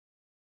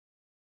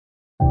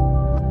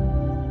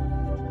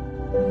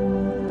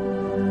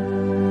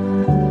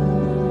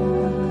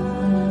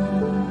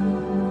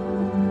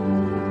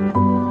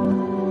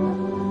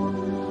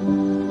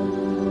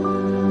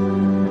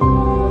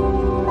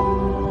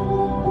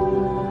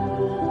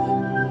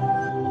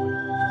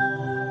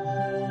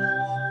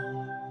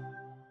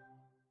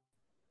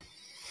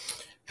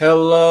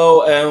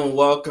Hello and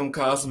welcome,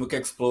 Cosmic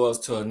Explorers,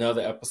 to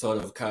another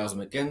episode of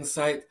Cosmic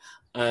Insight.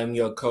 I'm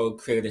your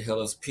co-creator,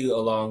 Hillis Pugh,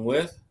 along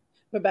with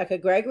Rebecca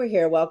Gregory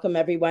here. Welcome,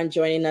 everyone,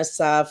 joining us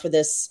for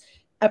this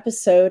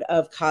episode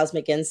of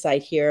Cosmic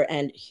Insight here.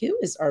 And who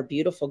is our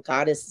beautiful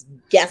goddess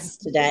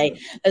guest today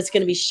that's going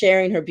to be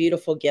sharing her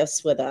beautiful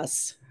gifts with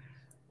us?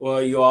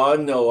 Well, you all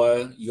know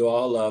her, you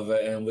all love her,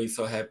 and we're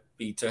so happy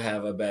to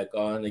have her back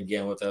on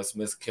again with us,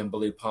 Miss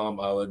Kimberly Palm,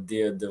 our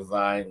dear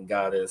divine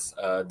goddess,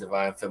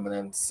 divine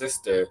feminine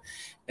sister.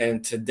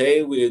 And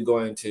today we are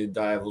going to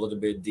dive a little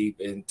bit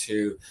deep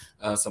into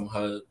some of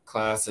her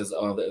classes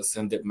on the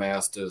Ascended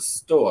Masters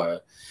store.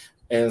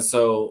 And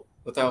so,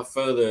 without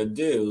further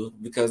ado,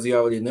 because you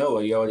already know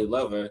her, you already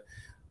love her,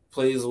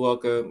 please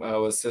welcome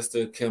our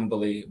sister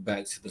Kimberly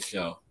back to the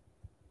show.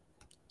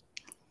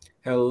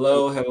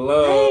 Hello,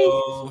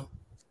 hello.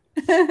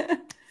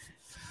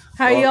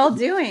 How are y'all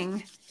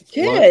doing?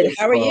 Good. Wonderful.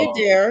 How are you,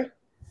 dear?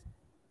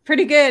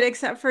 Pretty good,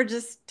 except for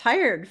just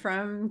tired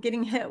from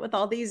getting hit with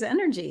all these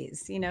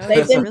energies. You know,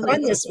 they've been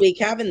fun this week,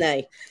 haven't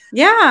they?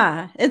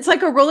 Yeah, it's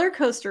like a roller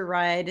coaster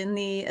ride in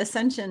the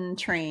Ascension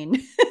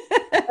train.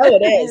 Oh,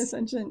 it is.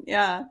 Ascension,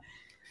 yeah.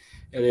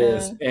 It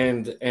is,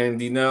 and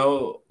you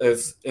know,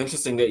 it's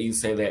interesting that you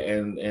say that,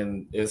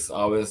 and it's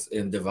always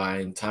in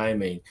divine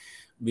timing.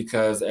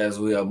 Because as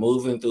we are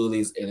moving through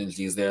these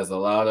energies, there's a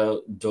lot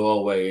of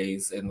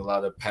doorways and a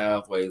lot of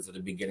pathways that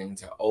are beginning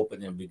to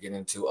open and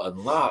beginning to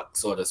unlock,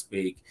 so to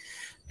speak.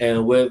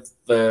 And with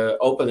the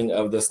opening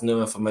of this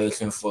new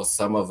information for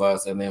some of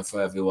us and then for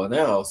everyone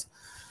else,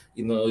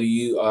 you know,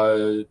 you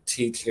are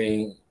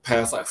teaching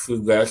past life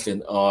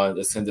regression on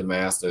Ascended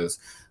Masters.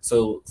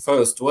 So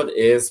first, what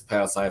is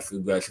past life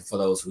regression for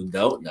those who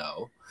don't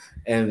know?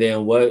 And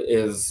then what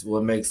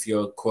makes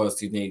your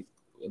course unique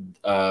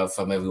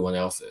from everyone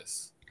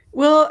else's?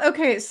 Well,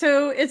 okay,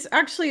 so it's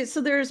actually,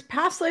 there's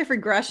past life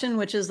regression,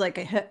 which is like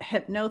a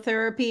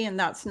hypnotherapy, and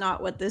that's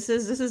not what this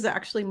is. This is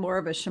actually more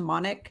of a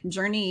shamanic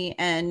journey,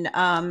 and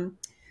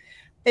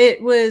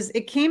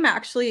it came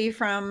actually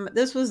from,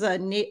 this was a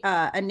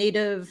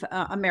Native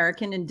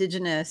American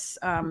indigenous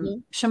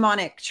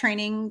shamanic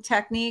training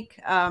technique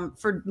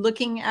for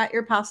looking at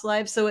your past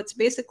lives. So it's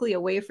basically a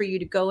way for you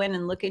to go in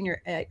and look at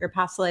your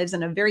past lives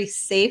in a very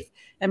safe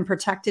and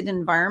protected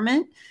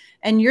environment.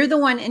 And you're the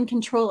one in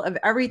control of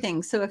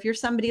everything. So if you're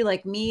somebody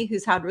like me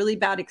who's had really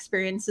bad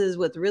experiences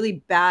with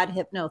really bad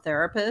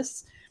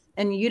hypnotherapists,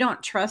 and you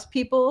don't trust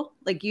people,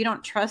 like you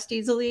don't trust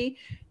easily,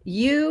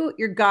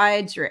 your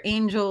guides, your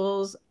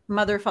angels,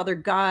 Mother, Father,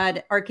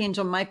 God,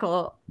 Archangel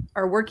Michael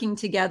are working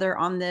together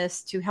on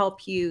this to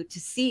help you to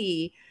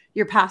see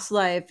your past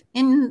life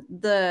in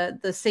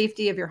the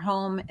safety of your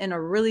home, in a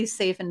really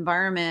safe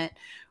environment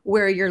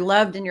where you're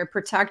loved and you're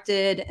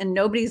protected, and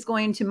nobody's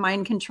going to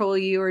mind control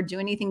you or do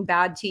anything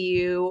bad to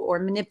you or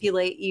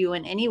manipulate you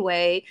in any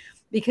way,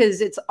 because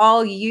it's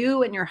all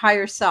you and your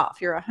higher self.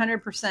 You're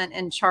 100%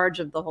 in charge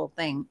of the whole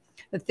thing.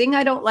 The thing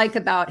I don't like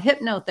about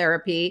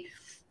hypnotherapy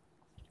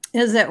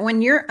is that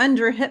when you're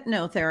under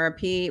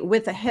hypnotherapy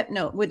with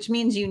a which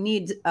means you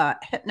need a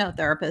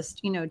hypnotherapist,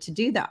 you know, to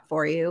do that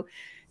for you.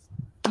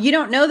 You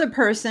don't know the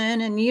person,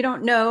 and you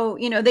don't know,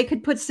 you know, they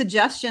could put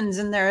suggestions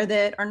in there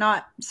that are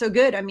not so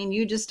good. I mean,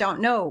 you just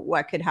don't know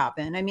what could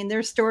happen. I mean,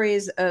 there's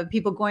stories of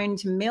people going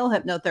to male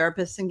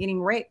hypnotherapists and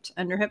getting raped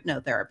under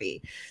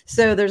hypnotherapy.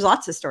 So there's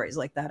lots of stories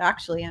like that.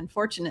 Actually,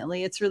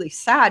 unfortunately, it's really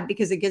sad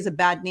because it gives a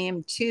bad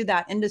name to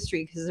that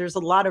industry, because there's a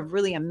lot of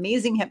really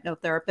amazing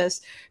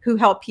hypnotherapists who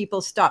help people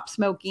stop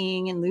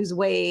smoking and lose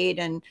weight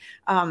and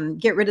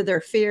get rid of their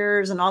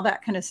fears and all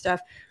that kind of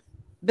stuff.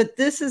 But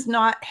this is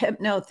not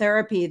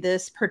hypnotherapy,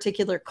 this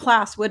particular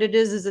class. What it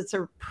is it's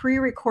a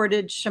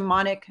pre-recorded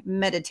shamanic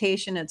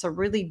meditation. It's a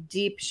really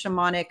deep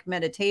shamanic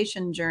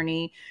meditation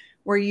journey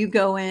where you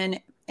go in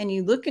and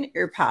you look at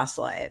your past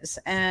lives.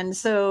 And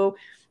so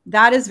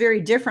that is very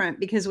different,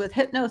 because with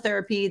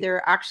hypnotherapy,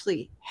 they're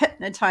actually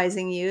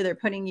hypnotizing you. They're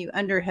putting you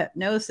under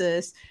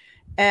hypnosis.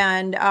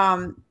 And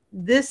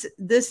this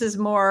is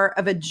more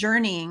of a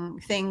journeying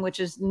thing, which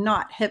is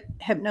not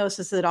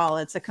hypnosis at all.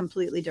 It's a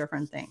completely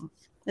different thing.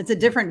 It's a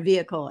different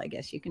vehicle, I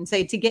guess you can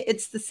say,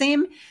 it's the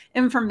same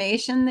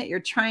information that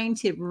you're trying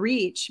to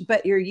reach,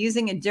 but you're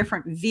using a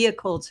different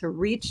vehicle to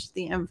reach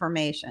the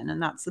information.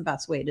 And that's the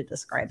best way to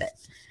describe it.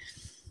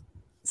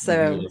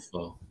 So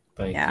beautiful.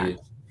 Thank you.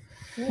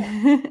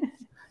 Yeah.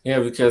 Yeah,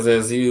 because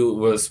as you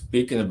were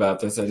speaking about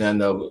this, and I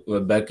know,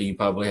 Rebecca, you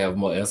probably have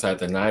more insight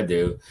than I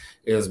do,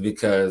 is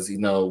because, you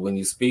know, when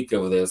you speak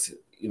of this,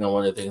 you know,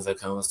 one of the things that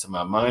comes to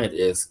my mind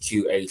is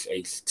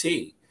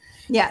QHHT.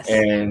 Yes.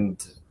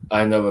 And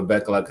I know,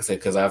 Rebecca, like I said,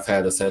 because I've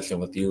had a session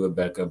with you,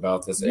 Rebecca,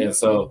 about this. And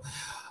so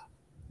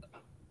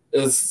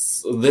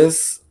is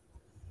this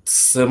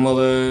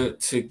similar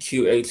to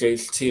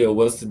QHHT, or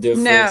what's the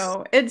difference?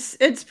 No,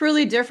 it's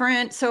really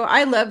different. So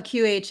I love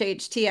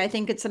QHHT. I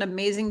think it's an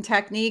amazing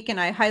technique, and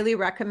I highly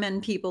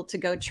recommend people to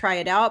go try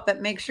it out.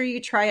 But make sure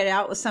you try it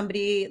out with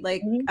somebody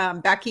like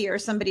Becky, or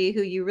somebody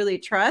who you really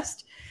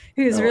trust,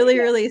 who's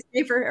really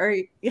safe. Or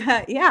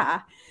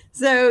yeah.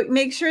 So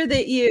make sure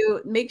that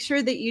you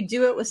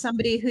do it with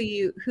somebody who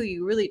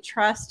you really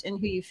trust and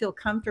who you feel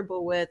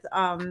comfortable with.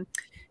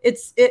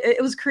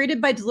 It was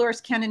created by Dolores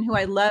Cannon, who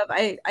I love.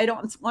 I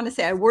don't want to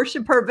say I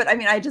worship her, but I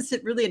mean, I just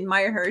really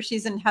admire her.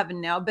 She's in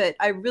heaven now, but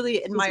I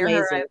really admire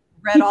her. I've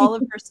read all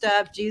of her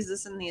stuff,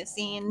 Jesus and the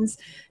Essenes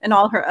and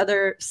all her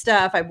other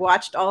stuff. I've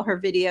watched all her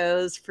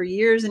videos for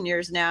years and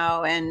years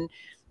now. And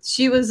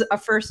she was a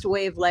first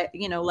wave light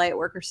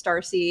worker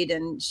starseed.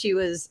 And she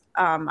was,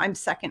 I'm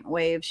second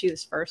wave. She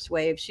was first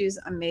wave. She's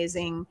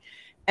amazing.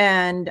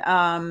 And,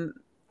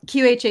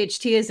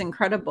 QHHT is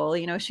incredible.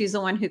 You know, she's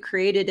the one who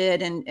created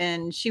it,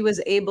 and she was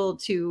able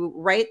to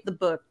write the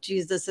book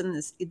Jesus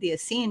and the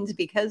Essenes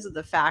because of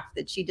the fact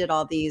that she did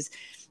all these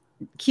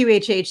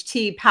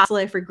QHHT past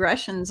life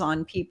regressions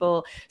on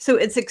people. So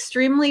it's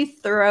extremely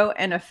thorough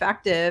and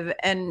effective,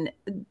 and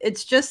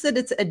it's just that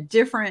it's a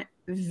different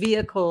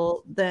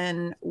vehicle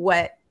than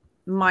what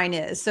mine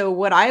is. So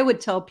what I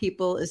would tell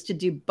people is to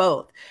do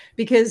both,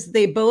 because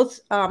they both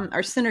are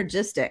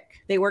synergistic.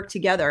 They work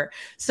together.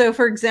 So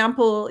for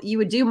example, you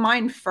would do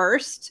mine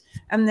first,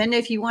 and then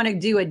if you want to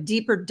do a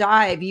deeper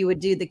dive, you would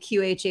do the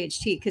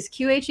QHHT, because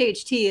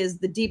QHHT is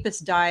the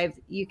deepest dive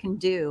you can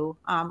do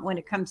when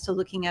it comes to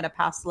looking at a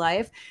past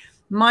life.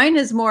 Mine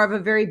is more of a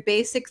very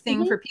basic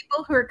thing for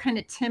people who are kind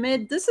of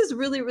timid. This is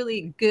really,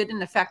 really good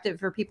and effective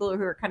for people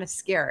who are kind of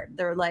scared.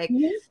 They're like,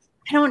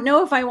 I don't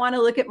know if I want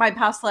to look at my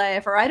past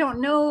life, or I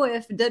don't know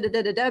if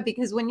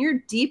because when you're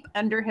deep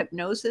under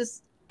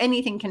hypnosis,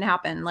 anything can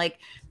happen. Like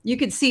you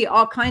could see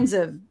all kinds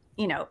of,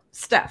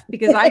 stuff,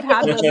 because I've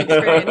had those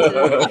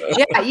experiences.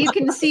 Yeah. You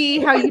can see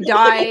how you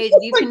died.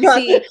 You can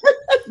see,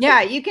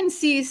 you can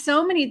see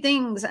so many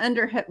things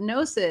under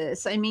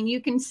hypnosis. I mean,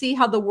 you can see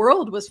how the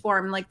world was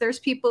formed. Like there's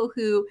people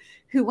who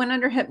went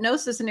under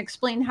hypnosis and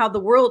explained how the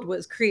world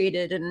was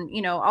created,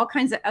 and, all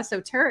kinds of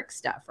esoteric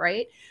stuff.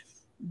 Right.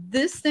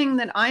 This thing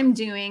that I'm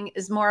doing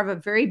is more of a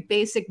very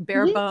basic,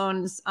 bare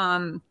bones.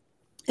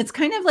 It's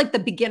kind of like the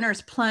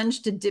beginner's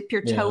plunge to dip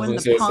your toe in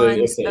the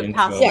pond of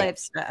past life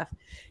stuff.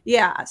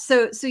 Yeah.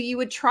 So you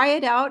would try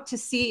it out to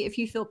see if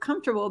you feel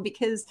comfortable,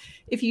 because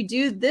if you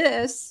do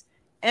this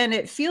and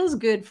it feels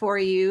good for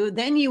you,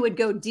 then you would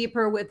go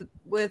deeper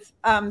with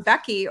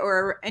Becky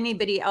or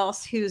anybody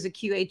else who's a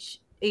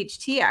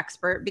QHHT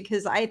expert,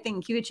 because I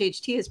think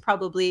QHHT is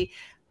probably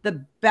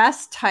the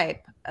best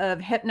type of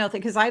hypnotherapy,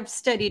 because I've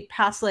studied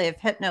past life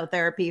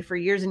hypnotherapy for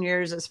years and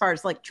years, as far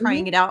as like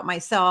trying it out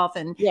myself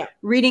and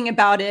reading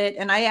about it.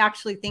 And I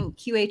actually think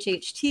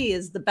QHHT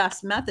is the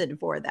best method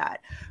for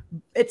that.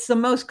 It's the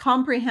most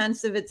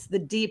comprehensive. It's the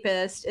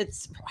deepest.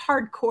 It's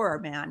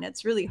hardcore, man.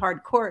 It's really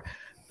hardcore.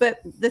 But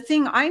the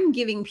thing I'm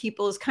giving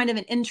people is kind of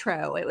an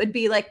intro. It would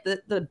be like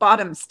the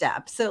bottom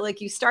step. So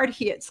like you start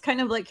here, it's kind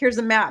of like, here's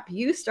a map.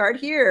 You start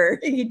here,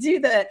 you do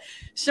the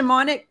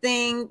shamanic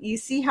thing. You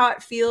see how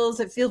it feels.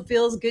 It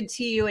feels good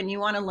to you, and you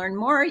want to learn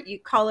more. You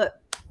call it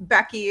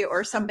Becky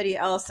or somebody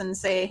else and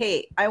say,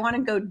 hey, I want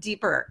to go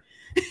deeper.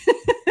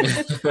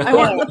 I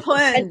want the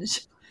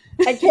plunge.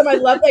 And Kim, I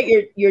love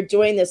that you're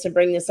doing this and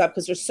bringing this up,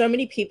 because there's so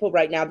many people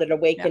right now that are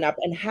waking up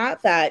and have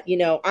that,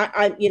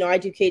 I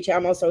do KHI.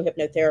 I'm also a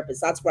hypnotherapist.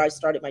 That's where I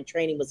started my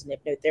training, was in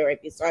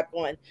hypnotherapy. So I've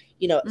gone,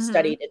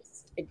 studied it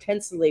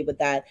intensely with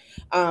that.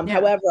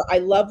 However, I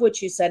love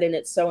what you said, and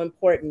it's so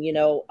important,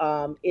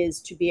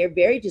 is to be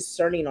very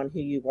discerning on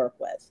who you work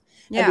with.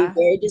 And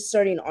be very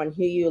discerning on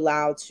who you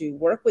allow to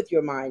work with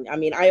your mind. I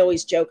mean, I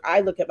always joke,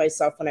 I look at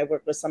myself when I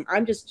work with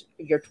I'm just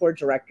your tour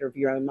director of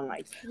your own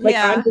mind. Like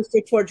I'm just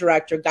your tour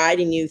director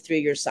guiding you through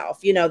yourself.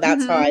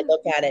 That's how I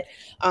look at it.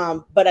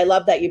 But I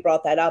love that you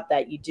brought that up,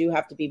 that you do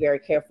have to be very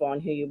careful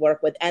on who you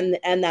work with, and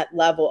that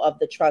level of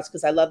the trust,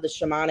 because I love the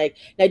shamanic.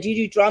 Now, do you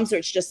do drums, or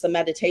it's just the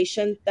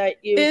meditation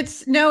that you?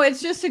 It's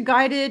just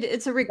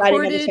it's a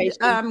recorded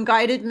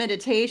guided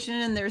meditation,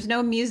 and there's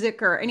no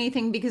music or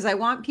anything, because I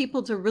want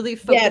people to really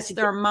focus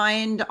their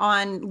mind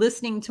on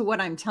listening to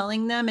what I'm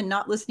telling them and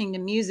not listening to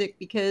music,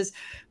 because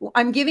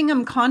I'm giving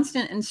them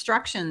constant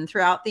instruction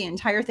throughout the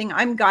entire thing.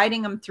 I'm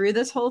guiding them through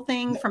this whole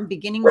thing from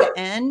beginning to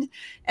end.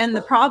 And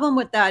the problem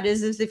with that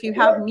is if you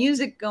have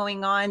music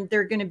going on,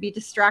 they're going to be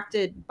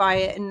distracted by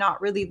it and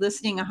not really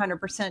listening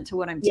 100% to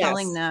what I'm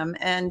telling them.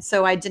 And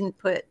so I didn't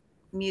put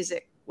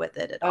music with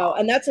it at all.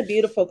 And that's a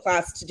beautiful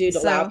class to do, to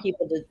allow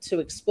people to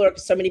explore,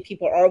 because so many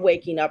people are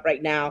waking up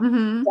right now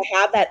to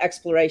have that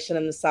exploration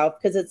in the self,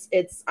 because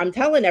it's I'm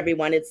telling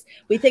everyone,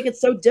 we think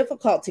it's so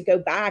difficult to go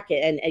back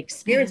and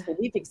experience, but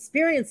we've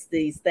experienced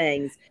these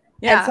things,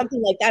 and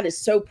something like that is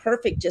so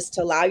perfect, just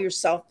to allow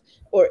yourself,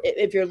 or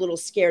if you're a little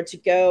scared, to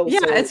go.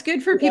 It's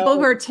good for people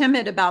who are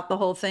timid about the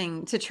whole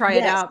thing to try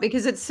it out,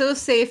 because it's so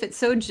safe, it's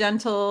so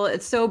gentle,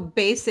 it's so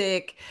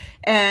basic,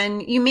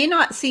 and you may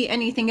not see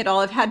anything at all.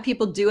 I've had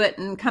people do it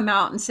and come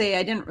out and say,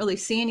 I didn't really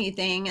see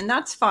anything, and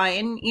that's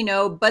fine,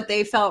 but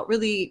they felt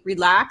really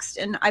relaxed.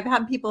 And I've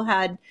had people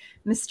had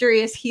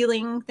mysterious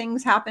healing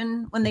things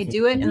happen when they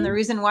do it. And the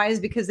reason why is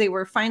because they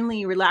were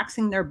finally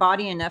relaxing their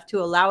body enough to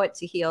allow it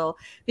to heal.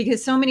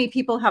 Because so many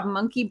people have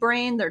monkey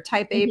brain, they're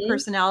type A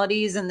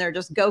personalities, and they're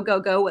just go, go,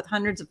 go with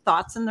hundreds of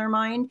thoughts in their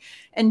mind.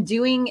 And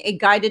doing a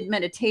guided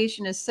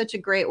meditation is such a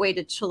great way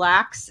to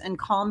chillax and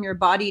calm your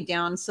body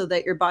down so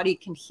that your body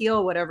can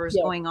heal whatever's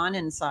going on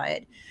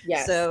inside.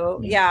 Yes.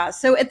 So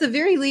so at the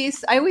very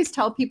least, I always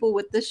tell people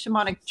with this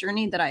shamanic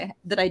journey that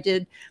I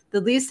did,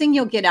 the least thing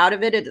you'll get out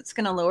of it, it's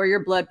going to lower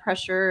your blood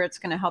pressure. It's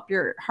going to help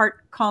your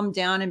heart calm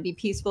down and be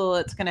peaceful.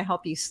 It's going to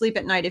help you sleep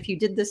at night. If you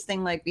did this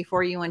thing like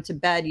before you went to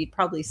bed, you'd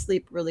probably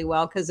sleep really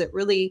well because it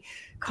really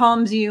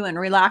calms you and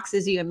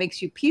relaxes you and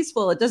makes you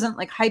peaceful. It doesn't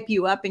like hype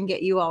you up and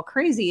get you all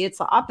crazy. It's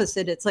the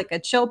opposite. It's like a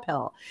chill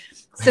pill.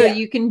 So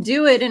you can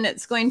do it and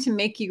it's going to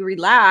make you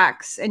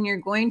relax, and you're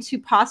going to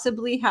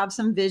possibly have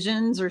some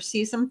visions or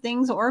see some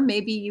things, or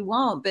maybe you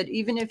won't. But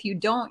even if you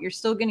don't, you're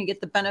still going to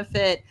get the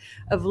benefit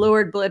of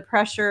lowered blood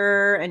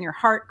pressure and your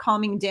heart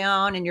calming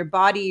down and your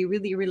body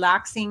really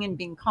relaxing and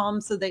being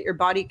calm so that your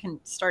body can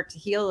start to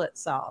heal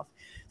itself.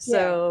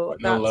 So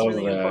that's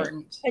really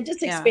important. And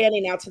just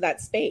expanding out to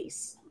that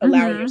space,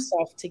 allowing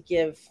yourself to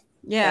give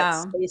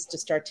that space to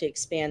start to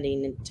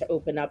expanding and to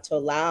open up, to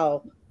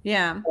allow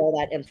all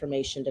that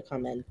information to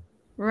come in.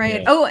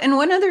 Right. Oh, and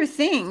one other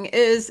thing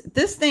is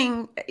this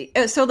thing.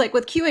 So like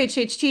with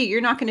QHHT,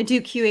 you're not going to do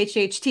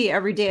QHHT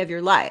every day of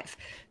your life.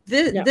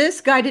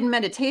 This guided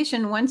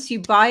meditation, once you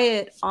buy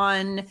it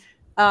on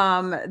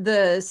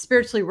the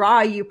Spiritually Raw,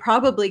 you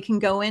probably can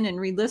go in and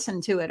re-listen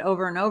to it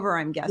over and over.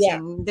 I'm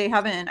guessing they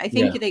haven't. I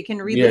think they can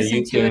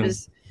re-listen to it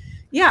as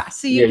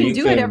so you can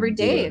do it every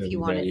day if you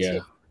wanted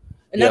to.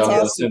 And that's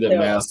awesome. The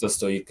Master,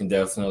 so you can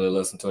definitely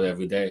listen to it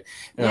every day.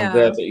 And I'm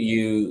glad that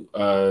you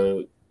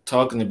are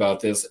talking about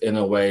this in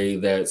a way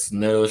that's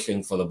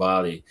nourishing for the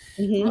body,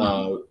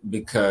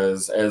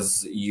 because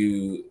as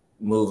you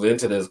move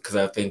into this, because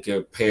I think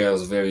it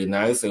pairs very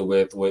nicely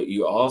with what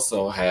you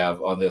also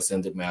have on the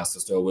Ascended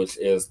Master Store, which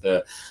is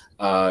the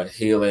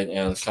healing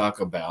and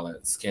chakra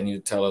balance. Can you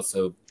tell us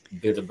a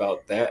bit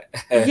about that?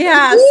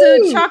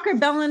 So chakra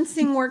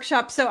balancing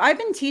workshop. So I've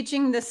been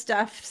teaching this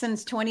stuff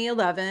since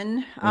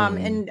 2011,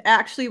 and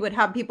actually would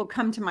have people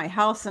come to my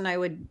house and I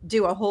would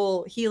do a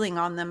whole healing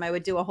on them. I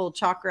would do a whole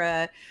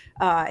chakra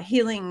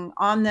healing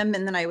on them,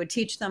 and then I would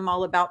teach them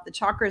all about the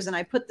chakras. And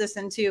I put this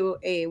into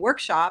a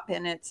workshop,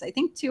 and it's I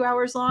think 2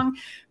 hours long,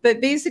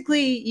 but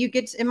basically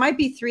it might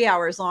be 3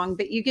 hours long,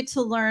 but you get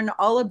to learn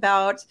all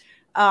about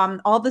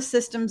all the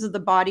systems of the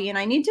body. And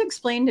I need to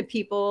explain to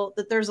people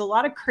that there's a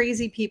lot of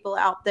crazy people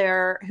out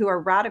there who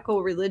are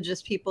radical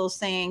religious people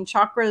saying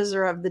chakras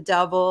are of the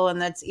devil and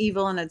that's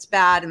evil and it's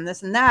bad and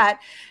this and that.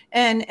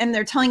 And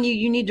they're telling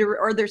you need to,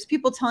 or there's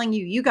people telling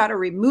you got to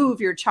remove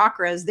your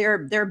chakras.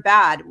 They're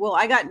bad. Well,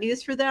 I got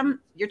news for them.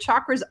 Your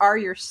chakras are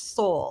your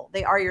soul.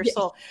 They are your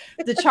soul.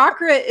 The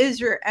chakra is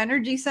your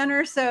energy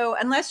center. So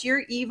unless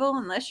you're evil,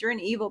 unless you're an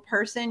evil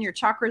person, your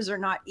chakras are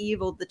not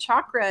evil. The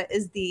chakra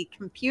is the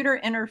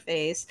computer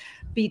interface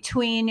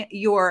between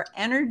your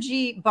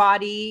energy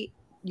body,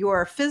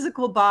 your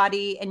physical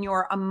body, and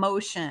your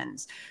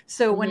emotions.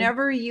 So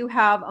whenever you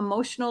have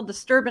emotional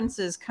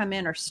disturbances come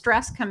in or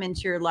stress come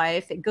into your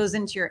life, it goes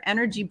into your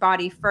energy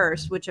body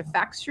first, which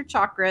affects your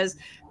chakras.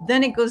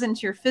 Then it goes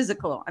into your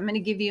physical. I'm going to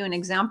give you an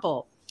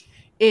example.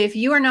 If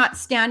you are not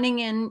standing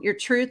in your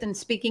truth and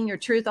speaking your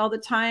truth all the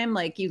time,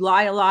 like you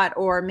lie a lot,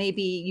 or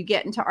maybe you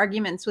get into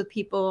arguments with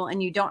people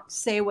and you don't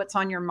say what's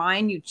on your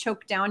mind, you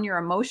choke down your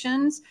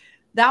emotions,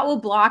 that will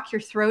block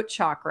your throat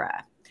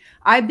chakra.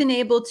 I've been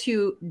able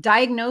to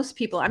diagnose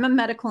people. I'm a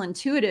medical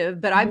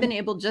intuitive, but I've been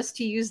able just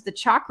to use the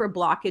chakra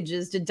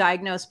blockages to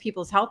diagnose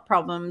people's health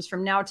problems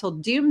from now till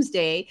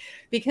doomsday,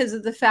 because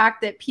of the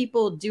fact that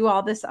people do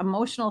all this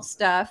emotional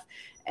stuff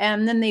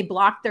and then they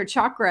block their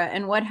chakra.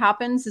 And what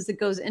happens is it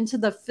goes into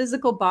the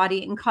physical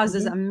body and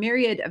causes a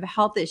myriad of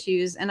health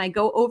issues. And I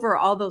go over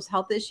all those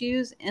health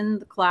issues in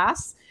the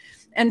class.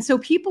 And so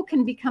people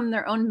can become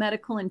their own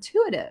medical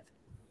intuitive.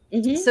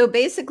 So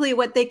basically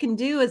what they can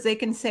do is they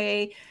can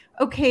say,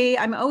 okay,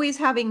 I'm always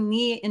having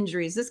knee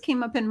injuries. This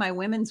came up in my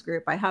women's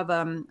group. I have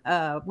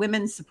a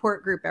women's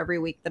support group every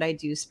week that I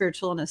do,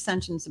 spiritual and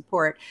ascension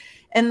support.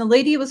 And the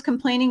lady was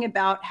complaining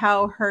about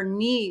how her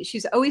knee,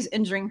 she's always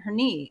injuring her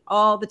knee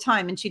all the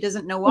time, and she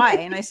doesn't know why.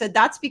 And I said,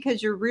 that's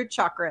because your root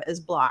chakra is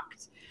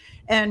blocked.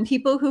 And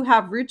people who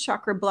have root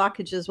chakra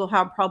blockages will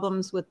have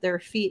problems with their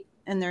feet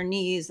and their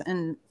knees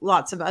and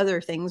lots of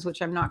other things,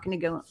 which I'm not going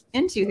to go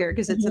into here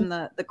because it's in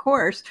the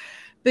course.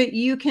 But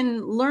you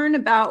can learn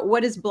about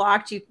what is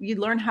blocked. You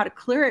learn how to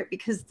clear it,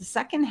 because the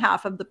second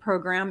half of the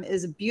program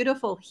is a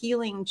beautiful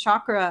healing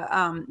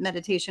chakra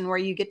meditation where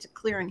you get to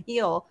clear and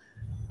heal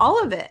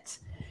all of it.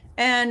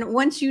 And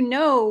once you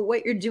know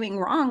what you're doing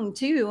wrong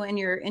too, and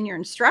you're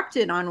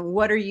instructed on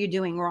what are you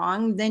doing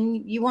wrong, then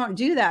you won't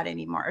do that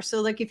anymore.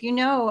 So like if you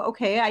know,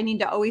 okay, I need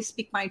to always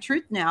speak my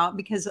truth now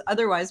because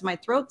otherwise my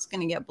throat's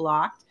going to get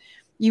blocked.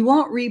 You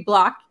won't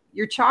re-block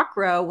your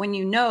chakra when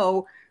you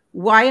know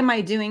why am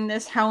I doing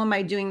this? How am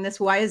I doing this?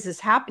 Why is this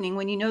happening?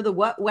 When you know the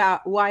what,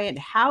 why, and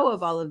how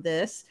of all of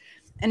this,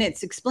 and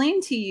it's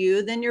explained to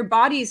you, then your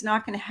body is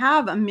not going to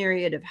have a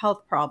myriad of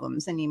health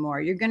problems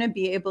anymore. You're going to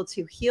be able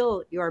to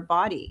heal your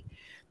body,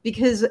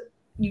 because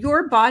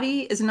your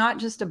body is not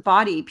just a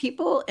body.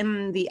 People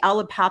in the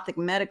allopathic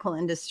medical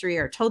industry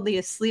are totally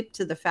asleep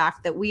to the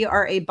fact that we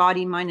are a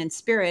body, mind, and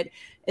spirit.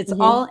 It's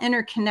all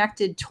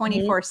interconnected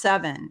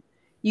 24/7.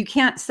 You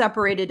can't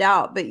separate it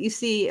out. But you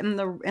see in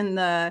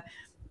the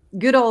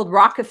good old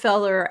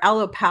Rockefeller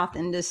allopath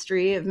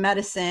industry of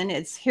medicine,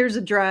 it's here's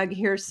a drug,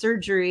 here's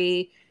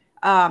surgery.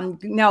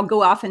 Now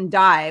go off and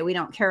die. We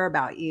don't care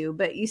about you.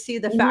 But you see,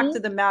 the fact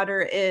of the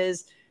matter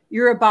is,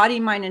 you're a body,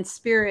 mind, and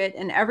spirit,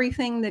 and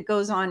everything that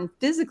goes on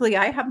physically.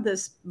 I have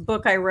this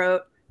book I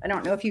wrote. I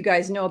don't know if you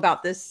guys know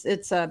about this.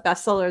 It's a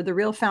bestseller, The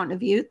Real Fountain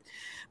of Youth.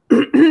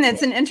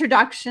 It's an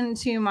introduction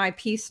to my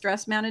peace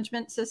stress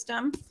management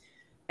system.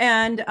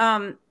 And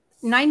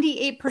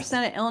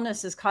 98% of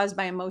illness is caused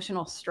by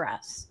emotional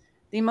stress.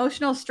 The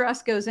emotional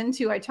stress goes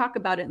into, I talk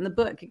about it in the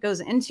book, it goes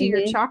into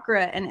your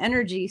chakra and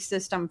energy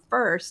system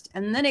first,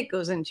 and then it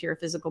goes into your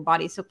physical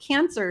body. So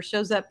cancer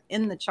shows up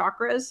in the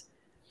chakras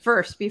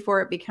first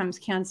before it becomes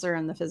cancer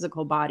in the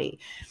physical body.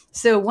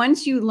 So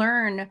once you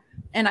learn,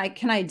 and I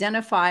can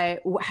identify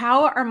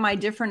how are my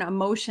different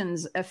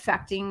emotions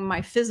affecting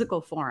my physical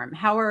form,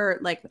 how are,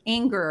 like,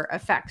 anger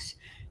affects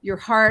your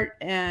heart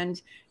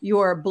and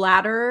your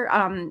bladder.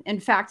 In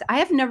fact, I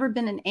have never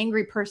been an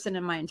angry person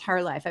in my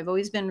entire life. I've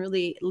always been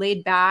really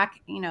laid back,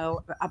 you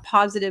know, a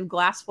positive,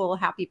 glass full,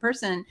 happy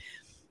person.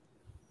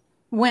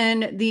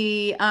 When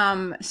the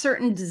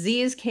certain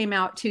disease came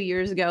out 2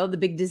 years ago, the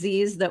big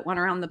disease that went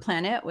around the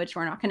planet, which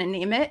we're not going to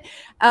name it,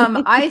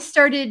 I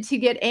started to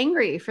get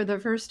angry for the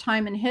first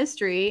time in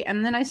history.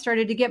 And then I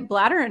started to get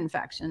bladder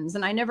infections.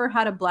 And I never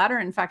had a bladder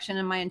infection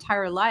in my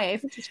entire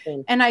life.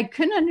 And I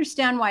couldn't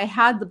understand why I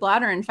had the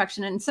bladder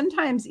infection. And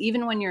sometimes,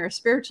 even when you're a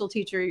spiritual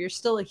teacher, you're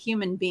still a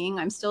human being.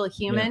 I'm still a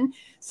human. Yeah.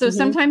 So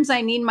sometimes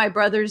I need my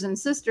brothers and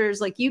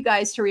sisters like you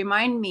guys to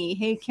remind me,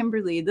 hey,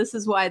 Kimberly, this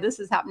is why this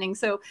is happening.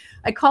 So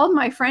I called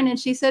my friend and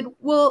she said,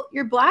 well,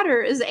 your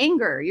bladder is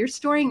anger. You're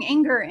storing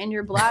anger in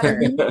your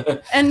bladder.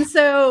 And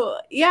so,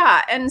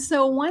 yeah. And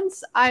so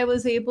once I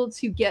was able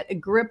to get a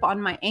grip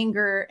on my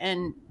anger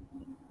and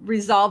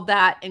resolve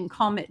that and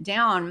calm it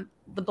down,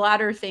 the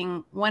bladder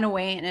thing went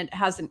away and it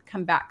hasn't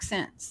come back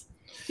since.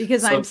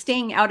 Because I'm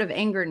staying out of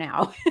anger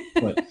now.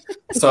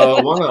 So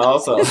I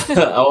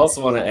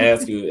also want to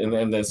ask you,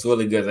 and that's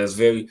really good. That's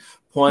very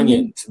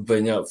poignant to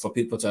bring up for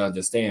people to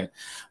understand.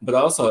 But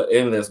also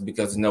in this,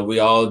 because, you know, we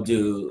all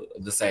do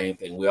the same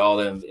thing. We all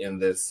in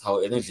this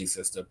whole energy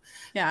system.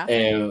 Yeah.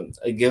 And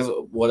I guess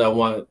what I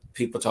want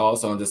people to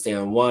also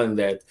understand, one,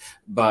 that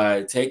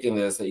by taking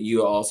this, that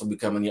you are also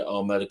becoming your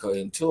own medical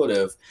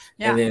intuitive.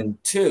 Yeah. And then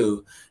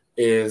two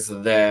is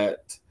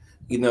that,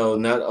 you know,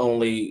 not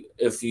only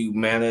if you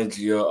manage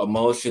your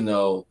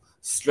emotional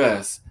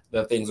stress,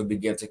 that things will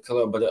begin to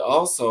clear, but it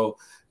also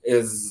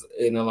is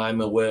in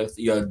alignment with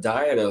your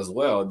diet as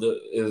well. Do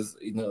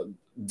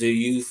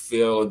you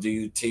feel, do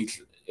you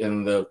teach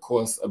in the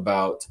course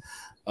about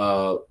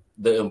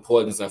the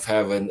importance of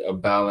having a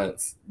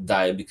balanced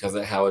diet because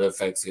of how it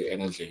affects your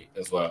energy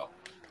as well?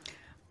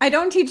 I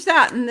don't teach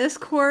that in this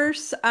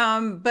course,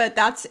 but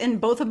that's in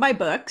both of my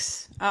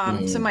books.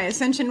 So my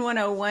Ascension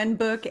 101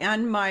 book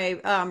and my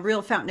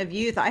Real Fountain of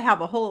Youth, I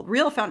have a whole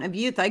Real Fountain of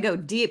Youth. I go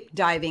deep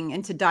diving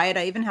into diet.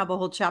 I even have a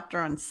whole chapter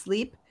on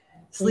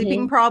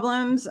sleeping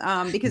problems,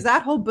 because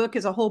that whole book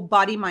is a whole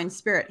body, mind,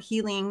 spirit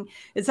healing.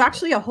 It's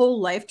actually a whole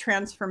life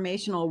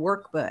transformational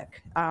workbook,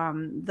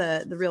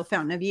 the Real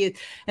Fountain of Youth.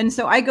 And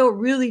so I go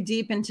really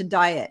deep into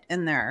diet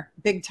in there,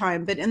 big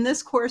time. But in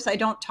this course, I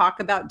don't talk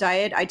about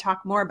diet. I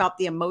talk more about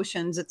the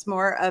emotions. It's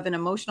more of an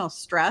emotional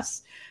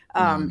stress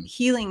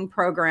healing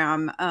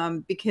program,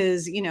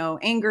 because, you know,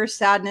 anger,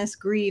 sadness,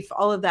 grief,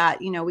 all of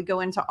that, you know, we go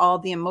into all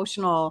the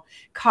emotional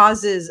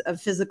causes of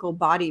physical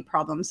body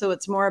problems. So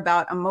it's more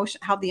about emotion,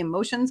 how the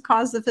emotions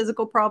cause the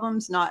physical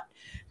problems, not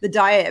the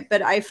diet.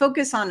 But I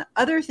focus on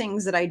other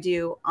things that I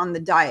do on the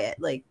diet,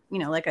 like, you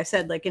know, like I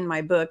said, like in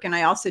my book, and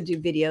I also do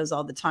videos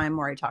all the time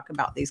where I talk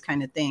about these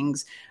kind of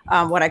things,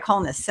 what I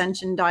call an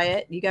ascension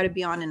diet. You got to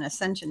be on an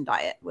ascension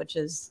diet, which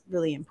is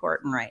really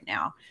important right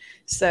now.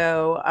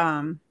 So,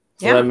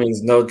 so that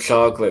means no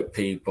chocolate,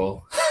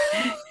 people.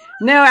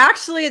 No,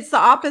 actually, it's the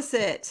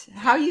opposite.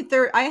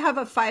 I have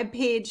a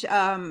 5-page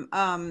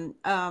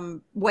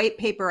white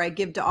paper I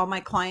give to all my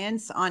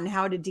clients on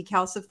how to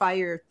decalcify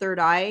your third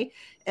eye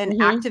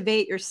and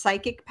activate your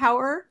psychic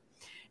power.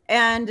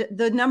 And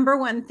the number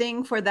one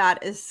thing for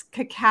that is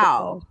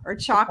cacao or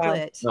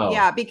chocolate. Oh.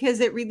 Yeah, because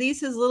it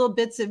releases little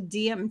bits of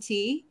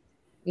DMT,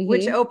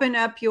 which open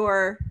up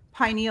your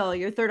pineal,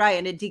 your third eye,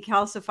 and it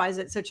decalcifies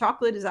it. So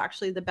chocolate is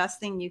actually the best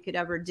thing you could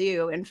ever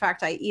do. In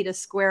fact, I eat a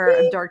square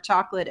of dark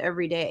chocolate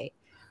every day.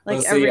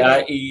 like see, every day.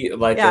 I eat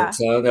like a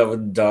ton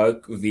of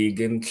dark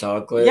vegan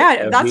chocolate.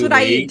 Yeah, that's what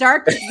I eat. week.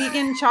 Dark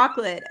vegan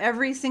chocolate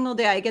every single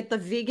day. I get the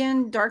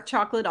vegan dark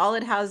chocolate. All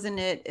it has in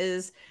it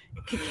is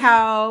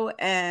cacao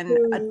and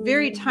a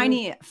very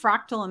tiny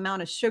fractal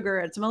amount of sugar.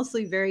 It's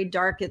mostly very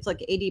dark. It's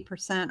like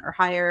 80% or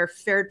higher,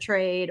 fair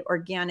trade,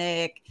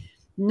 organic,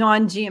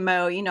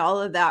 non-GMO, you know, all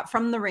of that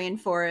from the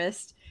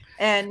rainforest.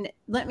 And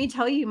let me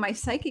tell you, my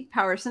psychic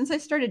power, since I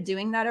started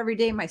doing that every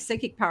day, my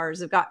psychic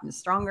powers have gotten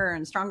stronger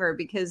and stronger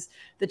because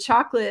the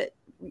chocolate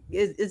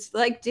it's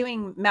like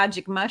doing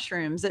magic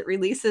mushrooms. It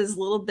releases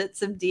little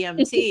bits of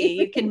DMT.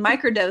 You can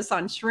microdose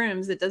on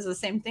shrooms. It does the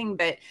same thing,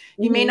 but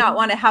you may not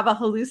want to have a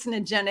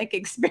hallucinogenic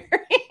experience.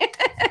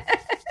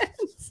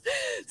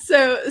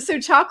 So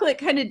chocolate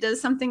kind of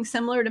does something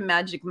similar to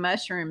magic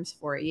mushrooms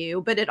for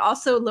you, but it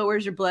also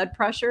lowers your blood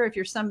pressure. If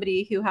you're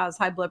somebody who has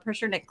high blood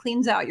pressure, and it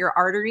cleans out your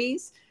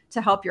arteries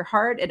to help your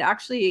heart. It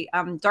actually,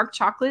 dark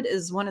chocolate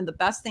is one of the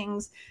best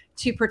things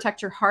to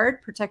protect your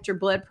heart, protect your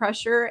blood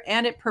pressure,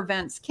 and it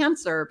prevents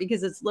cancer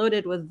because it's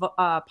loaded with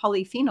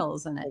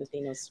polyphenols in it.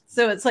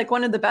 So it's like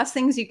one of the best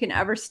things you can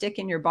ever stick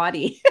in your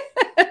body.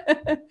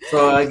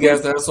 So I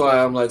guess that's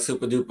why I'm like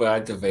super duper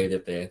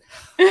activated then.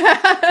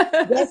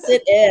 Yes,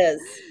 it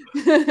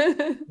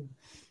is.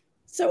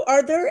 So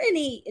are there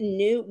any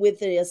new with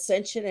the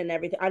ascension and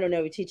everything? I don't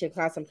know. We teach a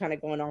class. I'm kind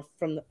of going off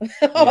from the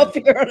off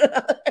here on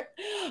another.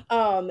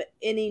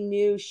 Any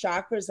new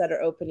chakras that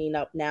are opening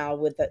up now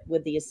with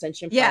the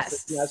ascension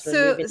process?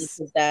 Yes.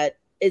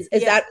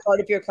 Is that part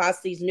of your class,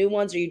 these new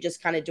ones, or are you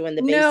just kind of doing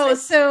the basics? No,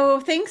 so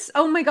thanks.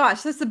 Oh my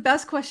gosh, that's the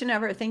best question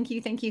ever. Thank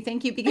you,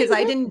 because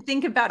I didn't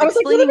think about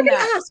explaining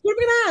that. What are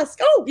we gonna ask?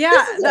 Oh,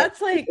 yeah,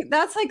 that's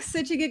like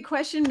such a good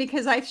question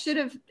because I should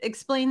have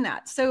explained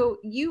that. So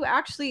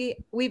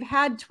we've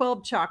had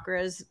 12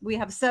 chakras. We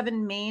have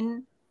 7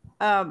 main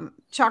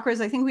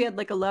chakras. I think we had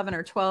like 11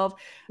 or 12.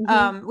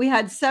 We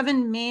had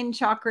 7 main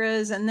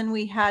chakras, and then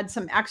we had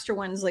some extra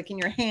ones like in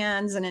your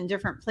hands and in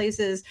different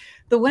places.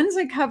 The ones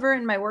I cover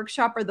in my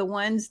workshop are the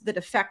ones that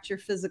affect your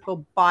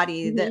physical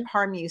body, that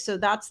harm you. So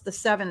that's the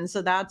 7.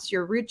 So that's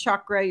your root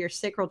chakra, your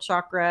sacral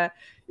chakra,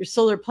 your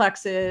solar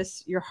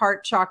plexus, your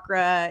heart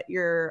chakra,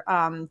 your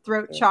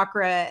throat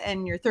chakra,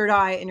 and your third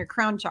eye, and your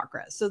crown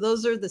chakra. So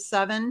those are the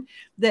 7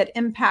 that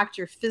impact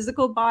your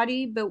physical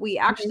body. But we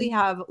actually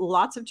have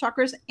lots of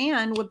chakras,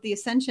 and with the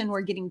ascension,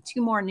 we're getting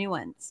 2 more new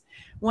ones.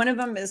 One of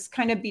them is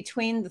kind of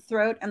between the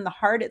throat and the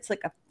heart. It's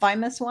like a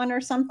thymus one or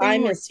something.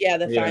 Thymus,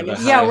 the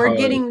thymus. Yeah, we're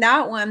getting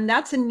that one.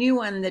 That's a new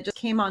one that just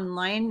came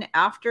online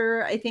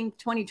after, I think,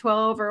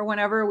 2012 or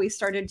whenever we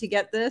started to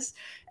get this.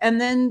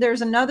 And then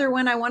there's another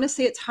one, I want to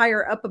say it's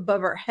higher up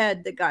above our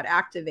head, that got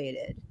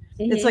activated.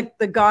 It's like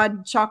the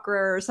God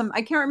chakra or some,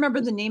 I can't remember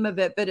the name of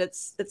it, but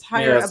it's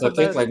higher up above.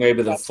 I think like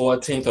maybe the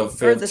 14th or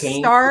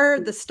 15th. Or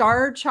the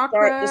star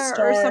chakra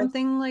or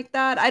something like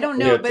that. I don't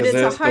know, but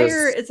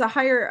it's a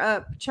higher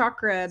up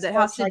chakra that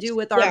has to do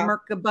with our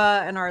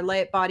Merkaba and our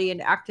light body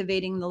and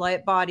activating the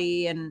light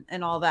body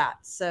and all that.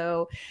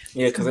 So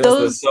because there's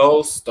the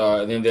soul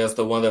star, and then there's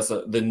the one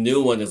the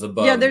new one is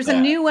above. Yeah, there's a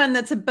new one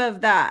that's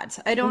above that.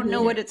 I don't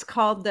know what it's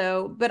called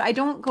though, but I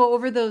don't go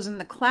over those in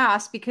the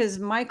class because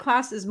my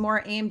class is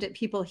more aimed at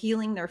people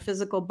healing their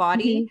physical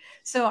body.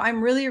 So I'm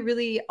really,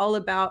 really all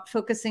about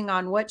focusing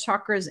on what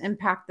chakras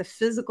impact the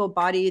physical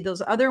body.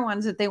 Those other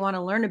ones, if they want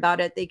to learn about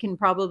it, they can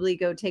probably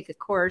go take a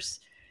course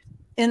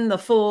in the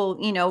full,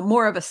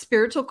 more of a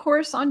spiritual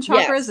course on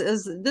chakras.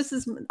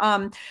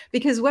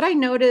 Because what I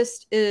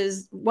noticed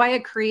is why I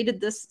created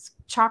this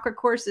chakra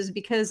course is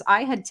because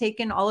I had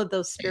taken all of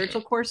those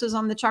spiritual courses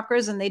on the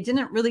chakras, and they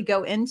didn't really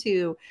go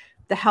into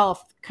the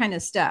health kind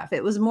of stuff.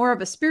 It was more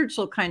of a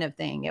spiritual kind of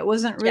thing. It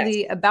wasn't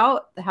really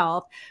about the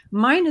health.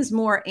 Mine is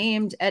more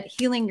aimed at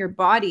healing your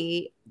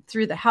body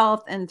through the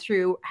health and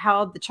through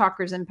how the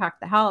chakras impact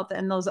the health.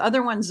 And those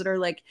other ones that are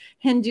like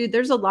Hindu,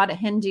 there's a lot of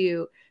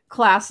Hindu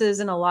classes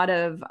and a lot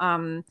of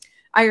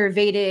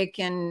Ayurvedic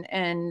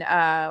and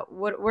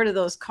what are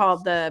those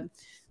called?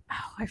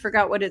 I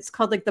forgot what it's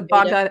called, like the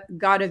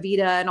Bhagavad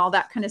Gita and all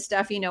that kind of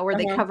stuff, where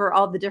they cover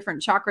all the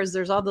different chakras.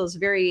 There's all those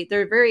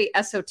they're very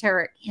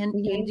esoteric,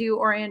 Hindu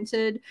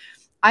oriented.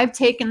 I've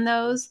taken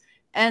those,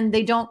 and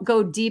they don't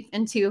go deep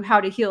into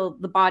how to heal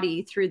the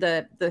body through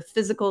the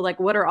physical, like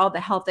what are all the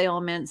health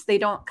ailments. They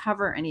don't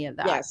cover any of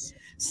that. Yes.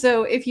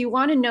 So if you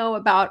want to know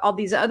about all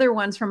these other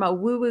ones from a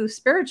woo-woo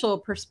spiritual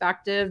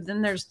perspective,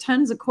 then there's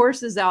tons of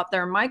courses out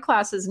there. My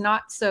class is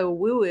not so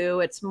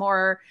woo-woo. It's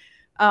more,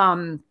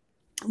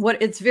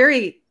 it's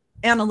very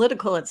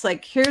analytical. It's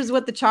like, here's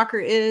what the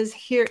chakra is.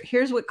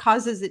 Here's what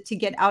causes it to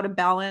get out of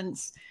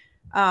balance.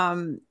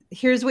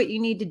 here's what you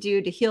need to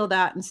do to heal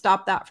that and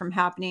stop that from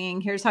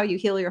happening. Here's how you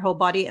heal your whole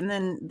body. And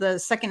then the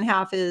second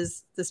half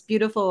is this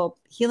beautiful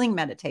healing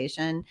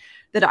meditation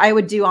that I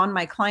would do on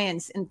my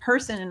clients in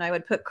person. And I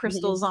would put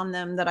crystals on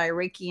them that I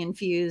Reiki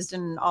infused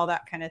and all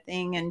that kind of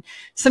thing. And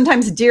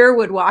sometimes deer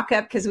would walk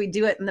up because we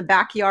do it in the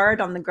backyard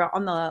on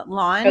the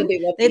lawn.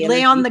 They'd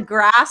lay on the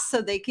grass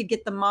so they could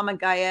get the Mama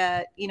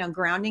Gaia,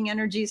 grounding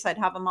energy. So I'd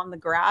have them on the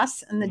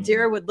grass, and the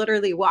deer would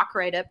literally walk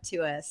right up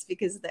to us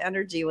because the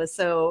energy was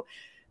so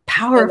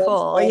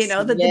powerful,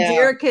 that the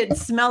deer could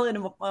smell it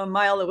a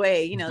mile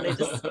away. They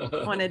just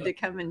wanted to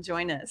come and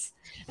join us.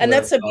 And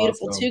that's so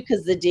beautiful too,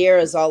 because the deer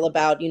is all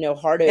about,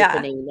 heart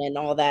opening and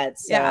all that.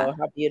 So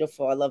how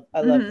beautiful. I love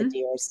the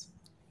deers.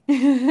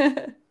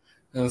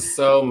 And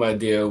so, my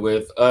dear,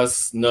 with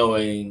us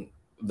knowing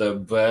the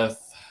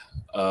breadth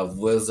of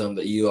wisdom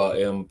that you are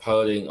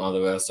imparting on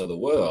the rest of the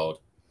world,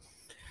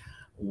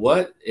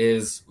 what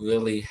is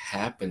really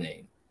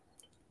happening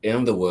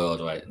in the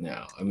world right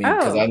now? I mean,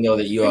 because I know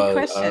that you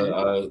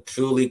are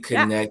truly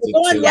connected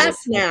to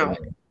yes now.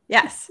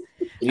 Yes.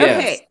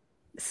 Okay.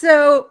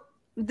 So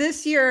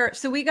this year,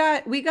 we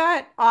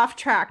got off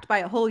tracked by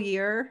a whole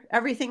year.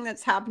 Everything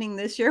that's happening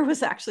this year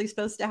was actually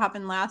supposed to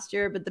happen last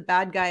year, but the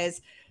bad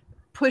guys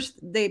pushed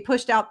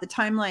out the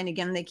timeline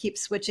again. They keep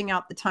switching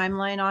out the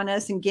timeline on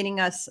us and getting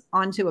us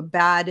onto a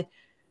bad,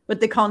 what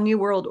they call New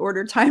World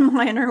Order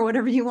timeline, or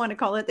whatever you want to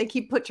call it. They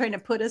keep trying to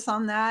put us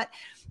on that.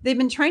 They've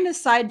been trying to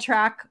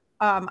sidetrack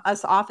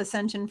us off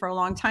Ascension for a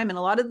long time. And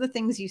a lot of the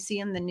things you see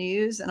in the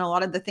news and a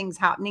lot of the things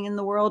happening in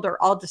the world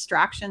are all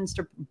distractions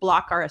to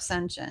block our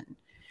ascension.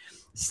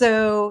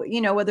 So,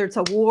 whether it's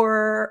a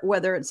war,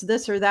 whether it's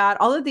this or that,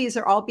 all of these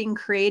are all being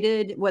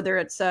created, whether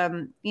it's,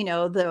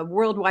 the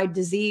worldwide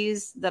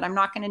disease that I'm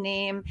not going to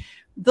name.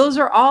 Those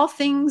are all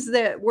things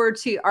that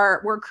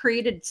were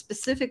created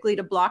specifically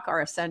to block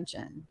our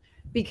ascension,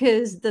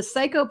 because the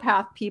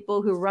psychopath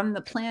people who run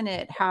the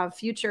planet have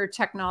future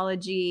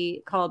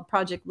technology called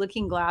Project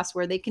Looking Glass,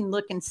 where they can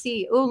look and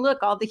see, oh,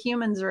 look, all the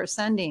humans are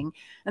ascending.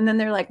 And then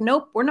they're like,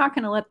 nope, we're not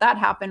going to let that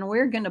happen.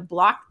 We're going to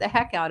block the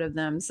heck out of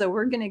them. So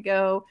we're going to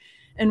go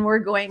and we're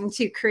going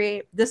to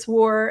create this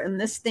war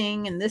and this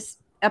thing and this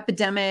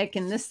epidemic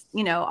and this,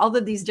 all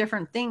of these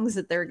different things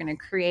that they're going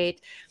to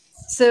create.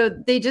 So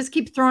they just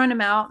keep throwing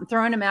them out,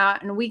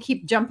 and we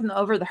keep jumping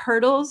over the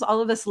hurdles. All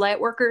of us light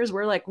workers,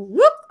 we're like,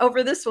 whoop,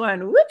 over this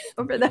one, whoop,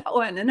 over that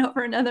one, and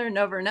over another and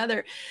over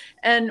another.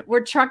 And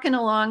we're trucking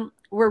along.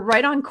 We're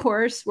right on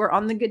course. We're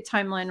on the good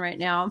timeline right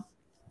now.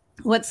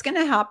 What's going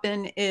to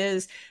happen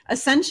is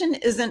Ascension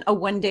isn't a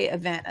one-day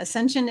event.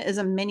 Ascension is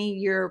a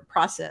many-year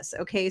process.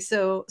 Okay,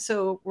 so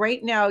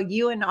right now,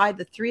 you and I,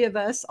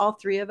 all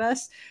three of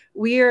us,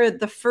 we are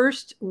the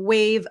first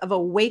wave of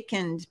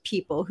awakened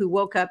people who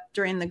woke up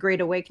during the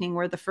Great Awakening.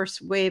 We're the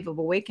first wave of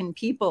awakened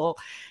people,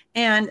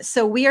 and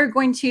so we are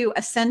going to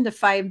ascend to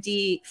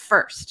 5D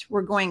first.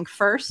 We're going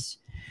first,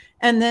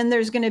 and then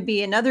there's going to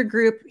be another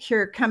group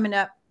here coming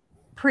up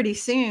pretty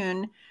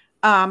soon.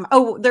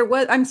 There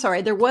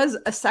was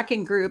a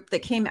second group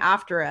that came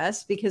after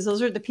us, because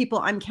those are the people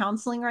I'm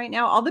counseling right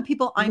now. All the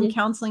people I'm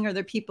counseling are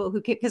the people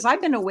who, because I've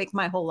been awake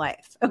my whole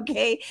life.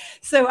 Okay.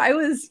 So I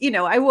was,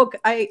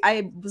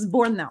 I was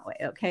born that way.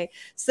 Okay.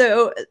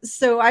 So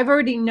I've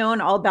already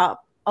known all about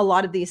a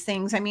lot of these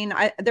things. I mean,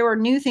 there were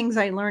new things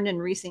I learned in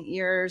recent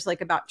years,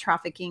 like about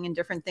trafficking and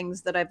different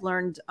things that I've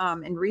learned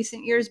in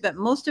recent years, but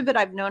most of it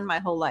I've known my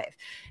whole life.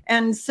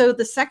 And so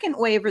the second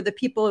wave are the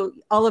people,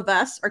 all of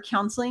us are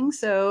counseling.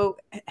 So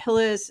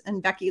Hillis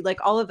and Becky, like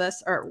all of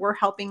us we're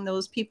helping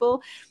those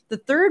people. The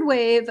third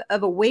wave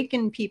of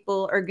awakened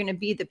people are going to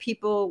be the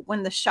people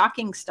when the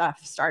shocking stuff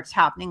starts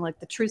happening, like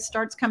the truth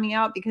starts coming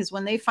out, because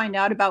when they find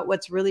out about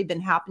what's really been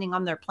happening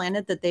on their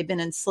planet, that they've been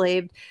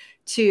enslaved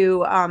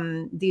to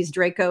these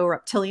Draco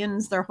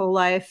reptilians their whole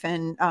life,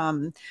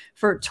 and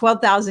for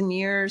 12,000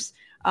 years.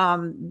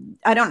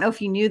 I don't know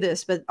if you knew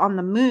this, but on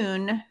the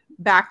moon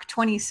back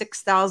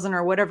 26,000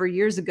 or whatever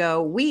years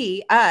ago,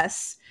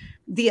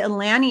 the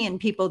Atlantean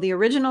people, the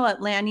original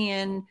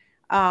Atlantean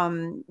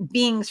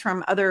beings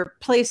from other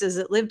places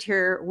that lived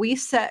here, we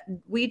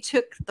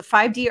took the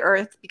 5D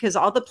Earth, because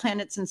all the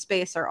planets in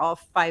space are all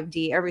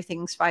 5D.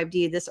 Everything's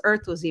 5D. This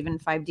Earth was even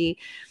 5D.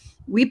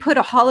 We put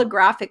a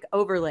holographic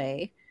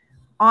overlay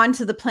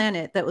onto the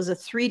planet that was a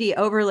 3D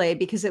overlay,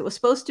 because it was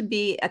supposed to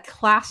be a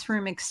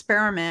classroom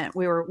experiment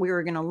we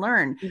were going to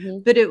learn,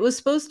 but it was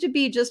supposed to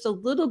be just a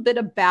little bit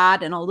of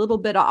bad and a little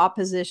bit of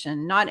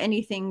opposition, not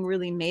anything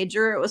really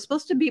major. It was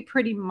supposed to be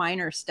pretty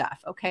minor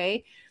stuff.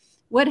 Okay.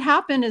 What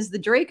happened is the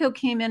Draco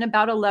came in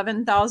about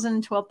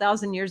 11,000,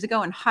 12,000 years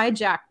ago and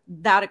hijacked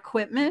that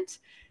equipment,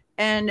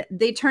 and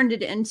they turned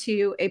it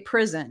into a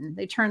prison.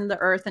 They turned the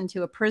Earth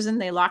into a prison.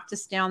 They locked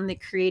us down. They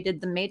created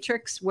the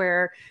Matrix,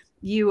 where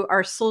you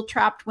are soul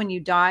trapped when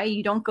you die.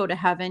 You don't go to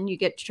heaven. You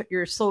get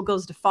your soul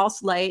goes to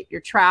false light. You're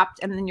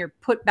trapped, and then you're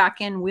put back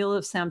in Wheel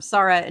of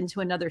Samsara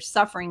into another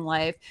suffering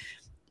life.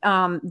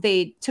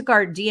 They took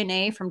our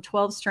DNA from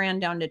 12 strand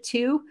down to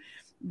 2.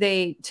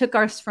 They took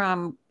us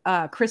from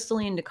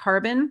crystalline to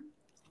carbon.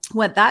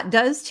 what that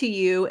does to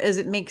you is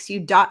it makes you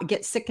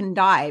get sick and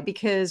die,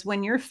 because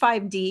when you're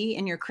 5D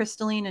and you're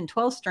crystalline and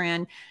 12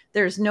 strand,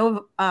 there's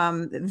no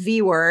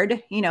V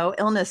word, you know,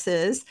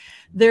 illnesses.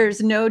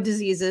 There's no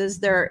diseases.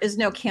 There is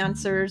no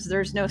cancers.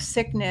 There's no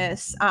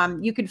sickness.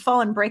 You could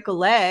fall and break a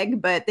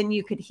leg, but then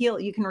you could heal.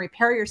 You can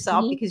repair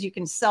yourself because you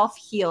can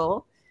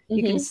self-heal.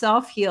 You can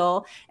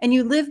self-heal, and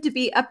you live to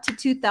be up to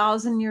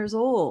 2,000 years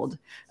old.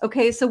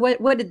 Okay, so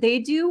what did they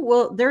do?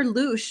 Well, their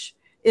loosh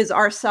is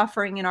our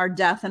suffering and our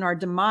death and our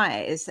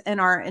demise and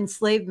our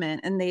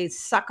enslavement, and they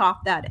suck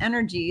off that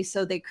energy.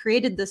 So they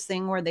created this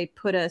thing where they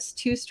put us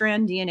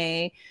 2-strand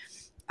DNA,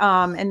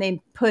 and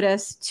they put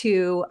us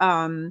to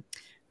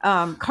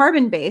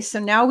carbon based. So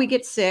now we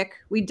get sick,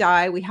 we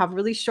die, we have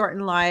really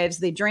shortened lives.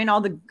 They drain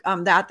all the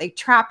that, they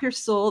trap your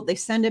soul, they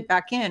send it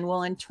back in.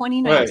 Well, in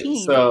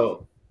 2019, right,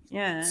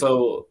 yeah.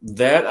 So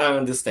that I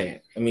understand.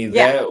 I mean,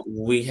 that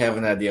we have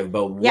an idea of,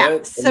 but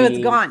what? So it's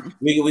gone.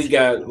 We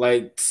got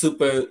like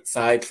super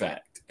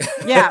sidetracked.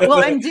 Yeah.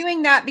 Well, I'm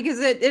doing that because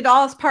it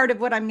all is part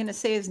of what I'm going to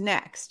say is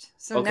next.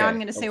 So now I'm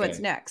going to say what's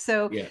next.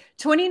 So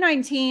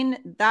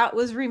 2019, that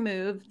was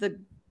removed.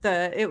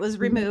 It was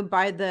removed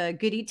by the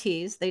good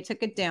ETs. They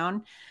took it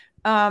down.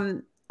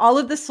 All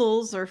of the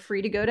souls are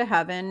free to go to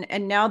heaven.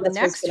 And now the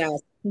next.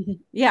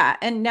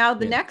 And now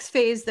the next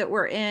phase that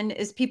we're in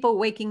is people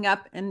waking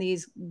up in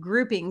these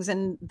groupings,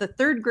 and the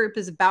third group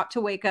is about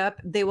to wake up.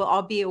 They will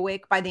all be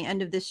awake by the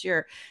end of this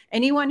year.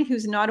 Anyone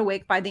who's not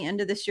awake by the end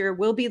of this year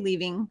will be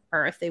leaving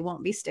Earth. They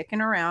won't be sticking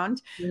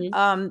around.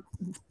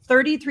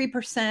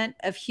 33%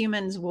 of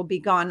humans will be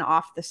gone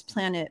off this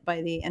planet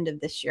by the end of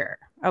this year.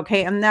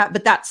 Okay. And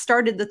that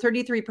started, the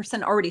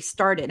 33% already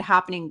started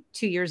happening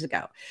 2 years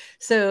ago.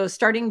 So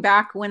starting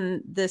back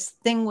when this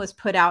thing was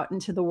put out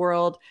into the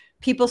world,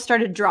 people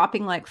started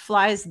dropping like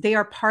flies. They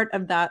are part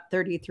of that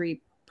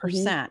 33%.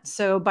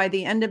 So by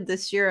the end of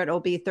this year, it'll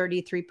be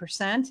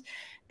 33%.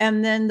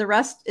 And then the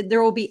rest,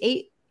 there will be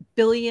 6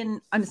 billion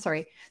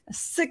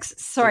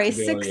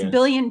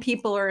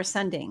people are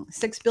ascending.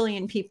 6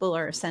 billion people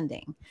are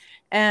ascending.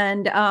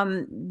 And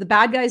the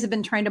bad guys have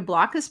been trying to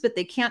block us, but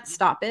they can't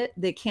stop it.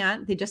 They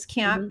just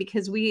can't,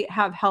 because we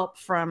have help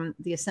from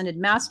the ascended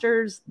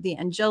masters, the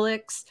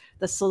angelics,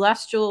 the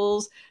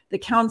celestials, the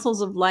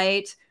councils of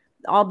light,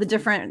 all the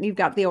different, you've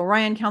got the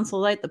Orion Council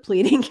of Light, the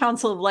Pleiadian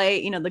Council of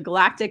Light, you know, the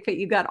Galactic, but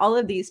you've got all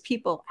of these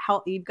people,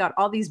 you've got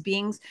all these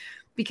beings,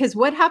 because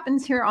what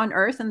happens here on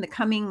Earth in the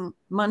coming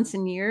months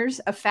and years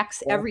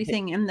affects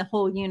everything in the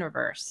whole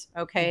universe.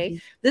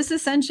 Okay. This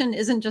ascension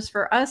isn't just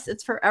for us,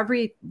 it's for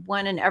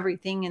everyone and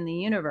everything in the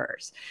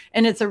universe.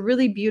 And it's a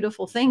really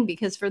beautiful thing,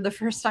 because for the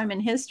first time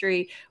in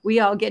history, we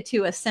all get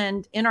to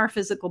ascend in our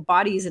physical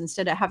bodies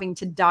instead of having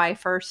to die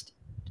first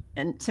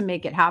and to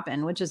make it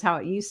happen, which is how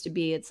it used to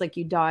be. It's like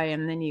you die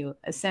and then you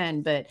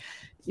ascend, but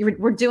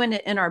we're doing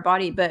it in our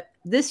body. But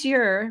this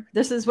year,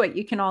 this is what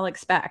you can all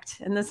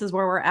expect. And this is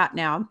where we're at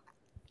now,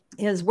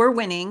 is we're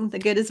winning. The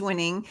good is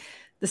winning.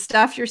 The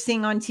stuff you're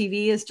seeing on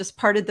TV is just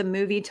part of the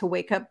movie to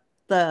wake up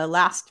the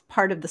last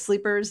part of the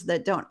sleepers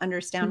that don't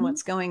understand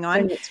what's going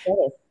on.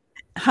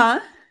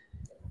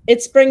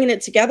 It's bringing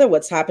it together,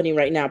 what's happening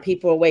right now.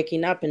 People are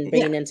waking up and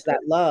bringing into that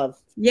love.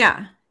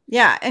 Yeah.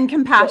 And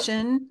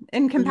compassion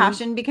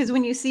because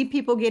when you see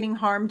people getting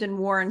harmed in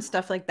war and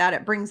stuff like that,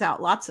 it brings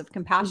out lots of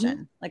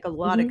compassion, like a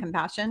lot of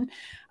compassion.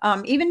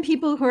 Even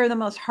people who are the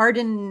most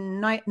hardened,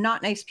 not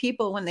nice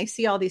people, when they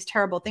see all these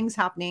terrible things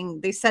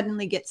happening, they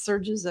suddenly get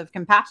surges of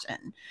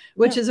compassion,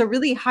 which is a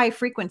really high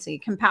frequency.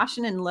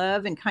 Compassion and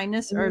love and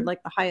kindness are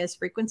like the highest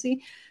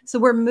frequency. So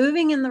we're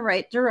moving in the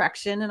right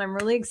direction, and I'm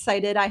really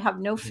excited. I have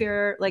no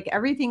fear. Like,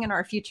 everything in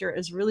our future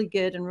is really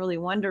good and really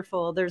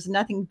wonderful. There's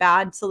nothing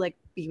bad to like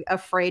be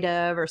afraid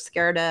of or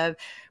scared of.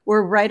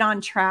 We're right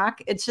on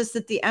track. It's just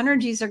that the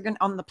energies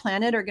on the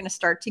planet are going to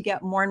start to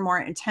get more and more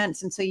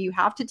intense. And so you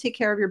have to take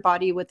care of your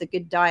body with a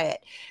good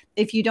diet.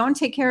 If you don't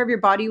take care of your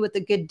body with a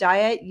good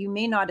diet, you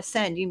may not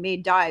ascend, you may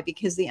die,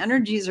 because the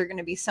energies are going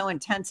to be so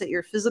intense that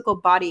your physical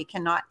body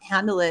cannot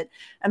handle it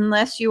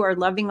unless you are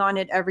loving on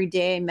it every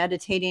day,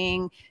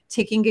 meditating,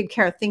 taking good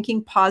care,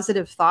 thinking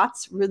positive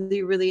thoughts.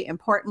 Really, really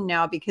important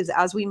now, because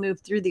as we move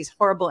through these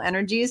horrible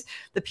energies,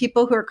 the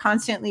people who are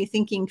constantly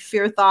thinking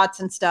fear thoughts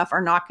and stuff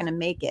are not going to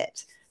make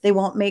it. They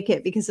won't make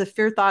it, because the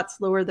fear thoughts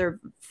lower their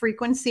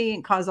frequency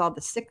and cause all the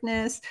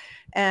sickness.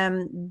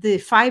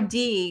 The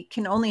 5D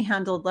can only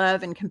handle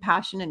love and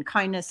compassion and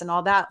kindness and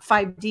all that.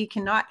 5D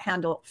cannot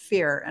handle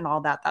fear and all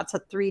that. That's a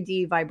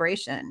 3D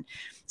vibration.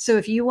 So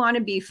if you want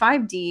to be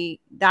 5D,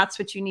 that's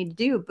what you need to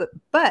do.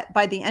 But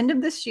by the end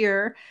of this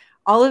year,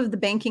 all of the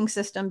banking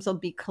systems will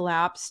be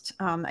collapsed.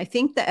 I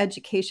think the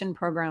education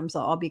programs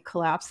will all be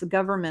collapsed. The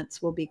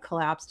governments will be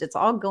collapsed. It's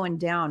all going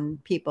down,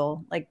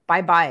 people. Like,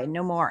 bye-bye,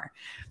 no more.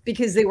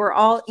 Because they were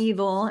all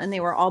evil and they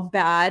were all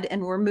bad.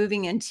 And we're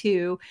moving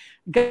into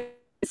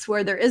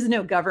where there is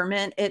no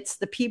government. It's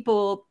the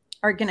people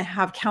are going to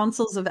have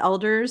councils of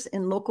elders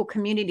in local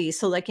communities.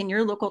 So like in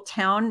your local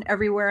town,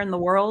 everywhere in the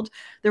world,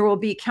 there will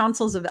be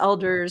councils of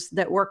elders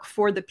that work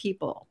for the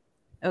people.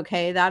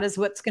 Okay, that is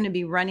what's going to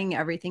be running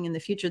everything in the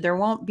future. There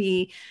won't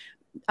be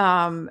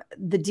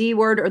the D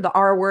word or the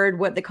R word,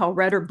 what they call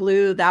red or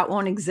blue, that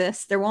won't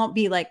exist. There won't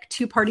be like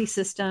two-party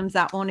systems,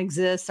 that won't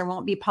exist. There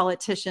won't be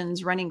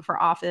politicians running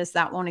for office,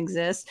 that won't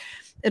exist.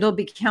 It'll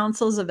be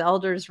councils of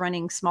elders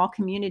running small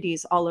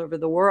communities all over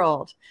the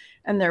world,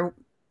 and they're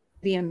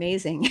be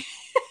amazing.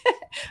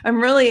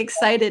 I'm really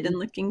excited and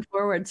looking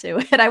forward to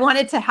it. I want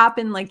it to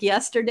happen like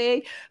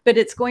yesterday, but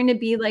it's going to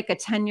be like a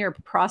 10-year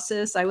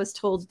process. I was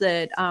told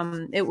that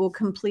it will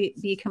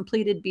be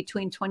completed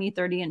between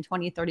 2030 and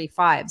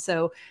 2035.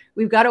 So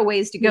we've got a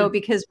ways to go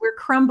because we're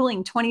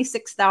crumbling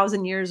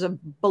 26,000 years of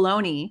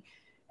baloney,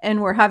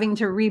 and we're having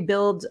to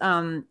rebuild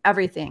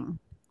everything.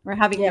 We're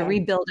having to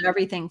rebuild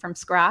everything from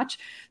scratch.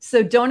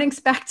 So don't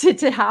expect it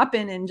to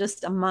happen in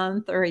just a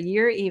month or a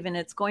year even.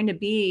 It's going to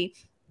be,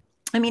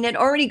 I mean, it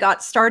already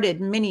got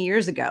started many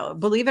years ago.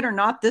 Believe it or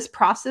not, this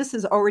process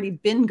has already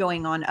been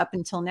going on up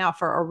until now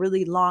for a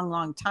really long,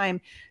 long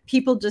time.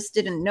 People just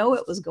didn't know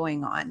it was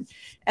going on.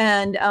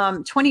 And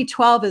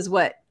 2012 is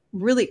what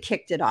really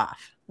kicked it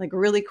off, like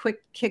really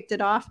quick kicked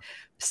it off.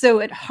 So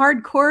it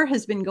hardcore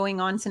has been going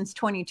on since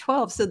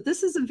 2012. So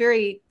this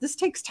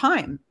takes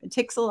time. It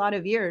takes a lot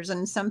of years.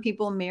 And some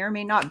people may or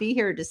may not be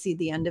here to see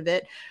the end of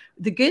it.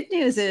 The good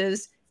news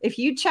is if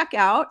you check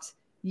out,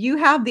 you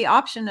have the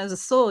option as a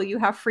soul, you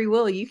have free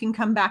will, you can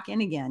come back in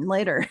again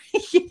later,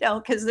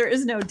 because there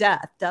is no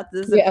death. Death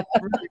is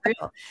really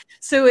real.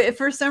 So if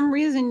for some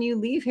reason you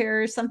leave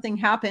here, something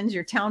happens,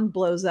 your town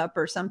blows up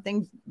or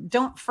something,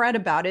 don't fret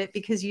about it,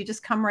 because you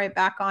just come right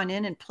back on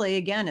in and play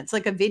again. It's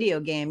like a video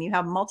game. You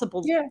have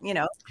multiple,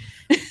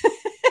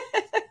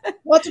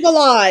 multiple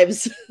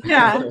lives.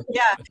 Yeah.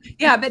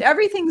 But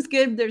everything's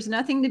good. There's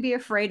nothing to be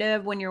afraid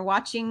of when you're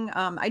watching.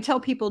 I tell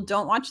people,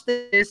 don't watch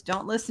this.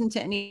 Don't listen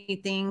to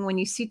anything. When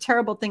you see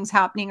terrible things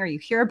happening or you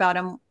hear about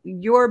them,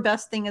 your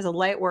best thing as a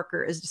light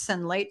worker is to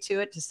send light to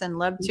it, to send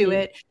love to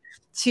it,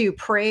 to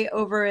pray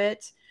over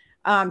it,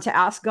 to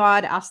ask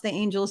God, ask the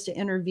angels to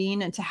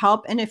intervene and to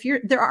help. And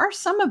there are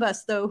some of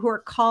us though, who are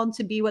called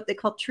to be what they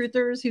call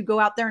truthers, who go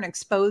out there and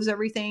expose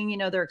everything.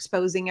 They're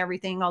exposing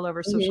everything all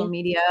over social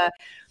media.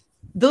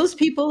 Those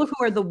people who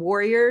are the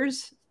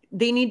warriors,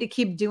 they need to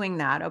keep doing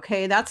that.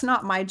 Okay. That's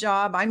not my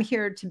job. I'm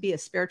here to be a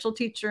spiritual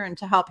teacher and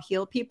to help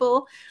heal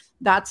people.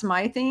 That's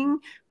my thing.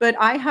 But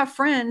I have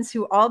friends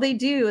who all they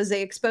do is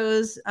they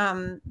expose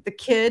the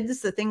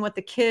kids, the thing with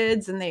the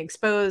kids, and they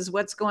expose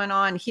what's going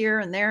on here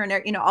and there and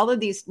there, all of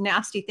these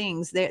nasty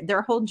things.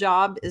 Their whole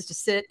job is to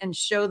sit and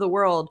show the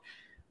world,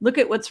 look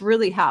at what's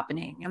really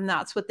happening. And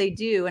that's what they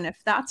do. And if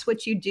that's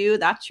what you do,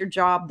 that's your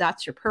job,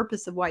 that's your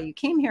purpose of why you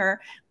came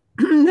here,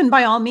 then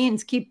by all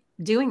means, keep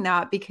doing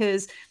that,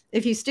 because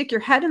if you stick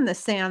your head in the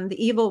sand,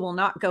 the evil will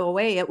not go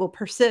away. It will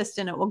persist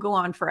and it will go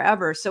on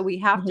forever. So we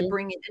have to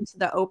bring it into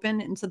the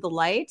open, into the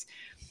light.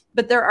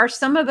 But there are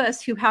some of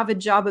us who have a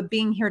job of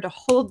being here to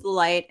hold the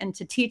light and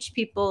to teach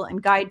people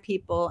and guide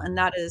people. And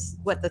that is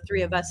what the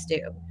three of us do.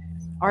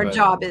 Our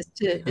job is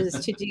to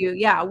do,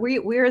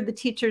 we're the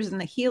teachers and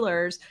the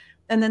healers.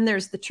 And then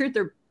there's the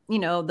truther,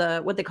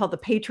 what they call the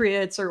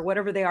patriots or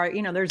whatever they are.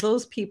 There's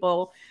those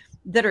people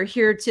that are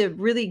here to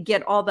really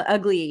get all the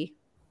ugly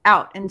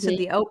out into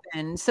the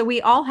open. So we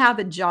all have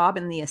a job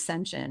in the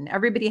ascension.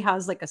 Everybody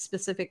has like a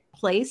specific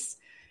place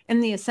in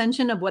the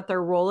ascension of what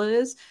their role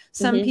is.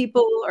 Some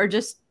people are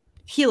just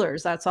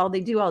healers. That's all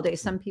they do all day.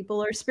 Some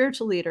people are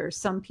spiritual leaders.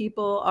 Some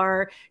people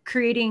are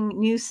creating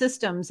new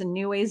systems and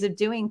new ways of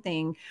doing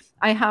things.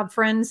 I have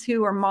friends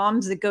who are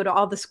moms that go to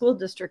all the school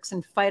districts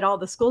and fight all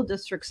the school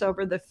districts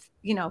over the,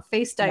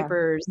 face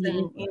diapers.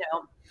 And,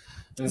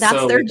 that's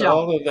so their job.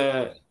 All of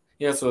that.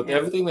 So with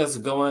everything that's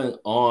going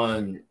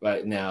on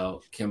right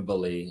now,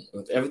 Kimberly,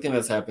 with everything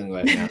that's happening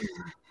right now,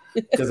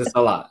 because it's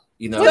a lot,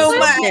 so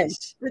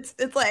much.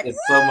 It's like it's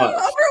so much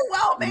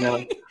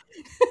overwhelming.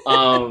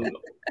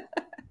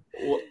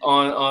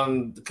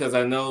 On because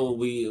I know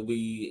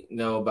we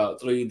know about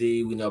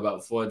 3D, we know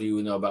about 4D,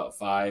 we know about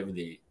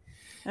 5D.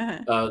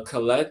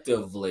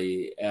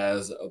 Collectively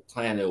as a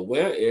planet,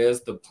 where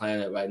is the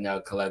planet right now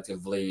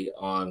collectively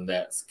on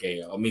that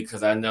scale? I mean,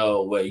 because I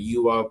know where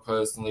you are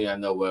personally, I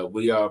know where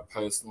we are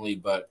personally,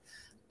 but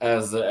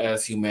as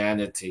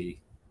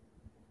humanity,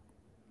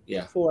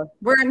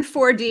 we're in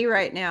 4D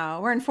right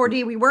now. We're in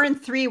 4D. We were in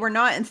 3. We're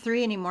not in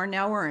 3 anymore.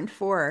 Now we're in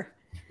 4.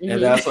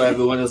 And that's why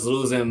everyone is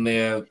losing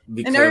their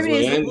because and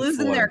everybody's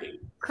losing 4D. their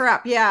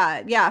crap.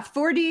 Yeah.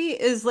 4D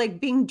is like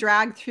being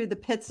dragged through the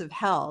pits of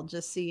hell,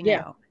 just so you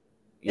know.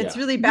 It's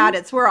really bad.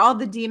 It's where all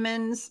the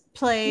demons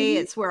play.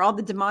 It's where all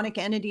the demonic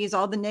entities,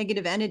 all the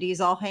negative entities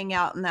all hang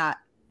out in that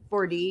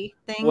 4D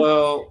thing.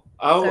 Well,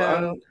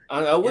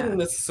 I wouldn't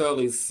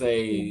necessarily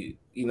say,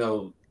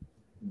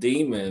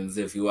 demons,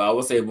 if you will. I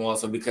would say more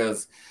so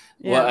because,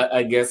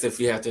 I guess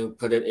if you have to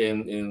put it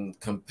in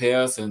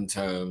comparison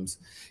terms,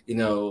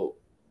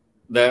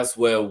 that's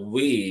where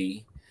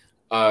we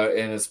are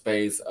in a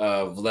space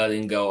of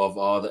letting go of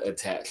all the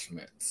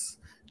attachments.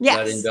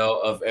 letting go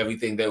of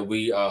everything that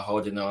we are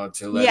holding on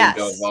to, letting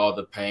go of all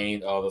the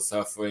pain, all the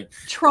suffering,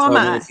 trauma. So,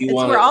 I mean, it's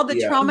where all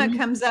the trauma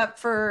comes up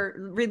for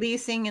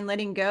releasing and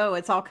letting go.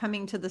 It's all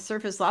coming to the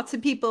surface. Lots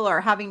of people are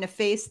having to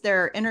face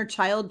their inner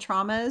child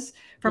traumas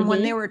from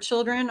when they were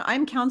children.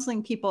 I'm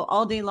counseling people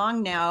all day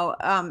long now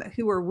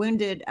who were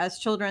wounded as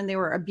children. They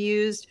were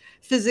abused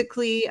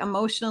physically,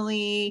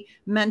 emotionally,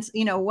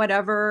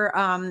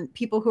 whatever.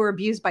 People who were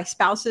abused by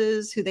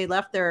spouses, who they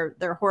left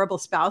their horrible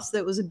spouse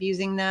that was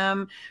abusing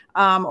them,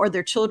 or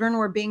their children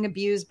were being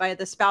abused by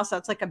the spouse.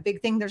 That's like a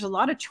big thing. There's a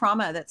lot of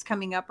trauma that's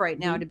coming up right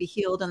now to be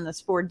healed in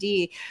this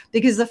 4D,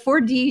 because the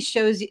 4D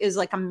is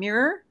like a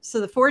mirror.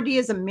 So the 4D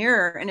is a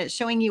mirror, and it's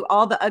showing you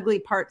all the ugly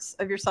parts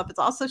of yourself. It's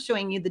also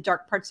showing you the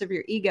dark parts of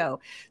your ego.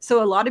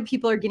 So a lot of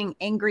people are getting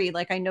angry.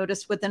 Like I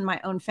noticed within my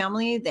own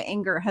family, the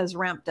anger has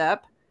ramped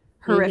up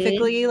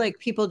horrifically. Like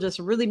people just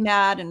really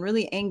mad and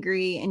really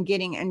angry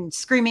and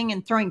screaming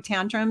and throwing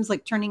tantrums,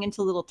 like turning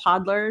into little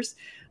toddlers,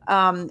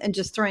 and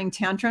just throwing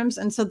tantrums.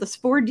 And so this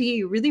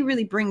 4D really,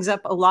 really brings up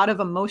a lot of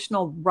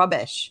emotional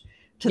rubbish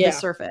to the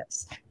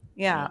surface.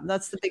 Yeah,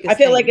 that's the biggest I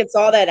feel thing. like it's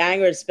all that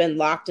anger that's been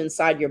locked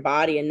inside your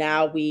body, and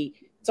now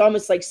it's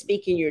almost like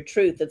speaking your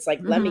truth. It's like,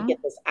 let me get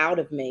this out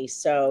of me.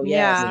 So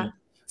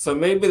So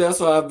maybe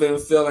that's why I've been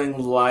feeling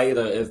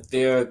lighter,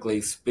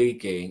 etherically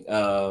speaking,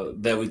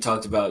 that we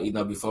talked about,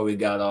 before we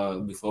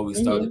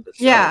started the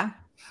show. Yeah.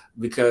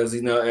 Because,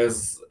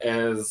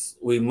 as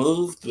we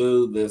move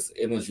through this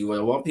energy, what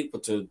I want people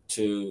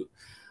to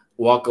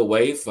walk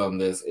away from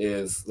this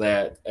is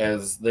that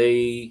as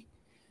they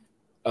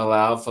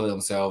allow for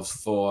themselves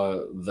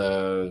for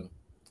the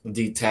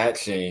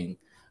detaching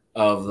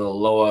of the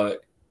lower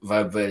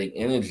vibrating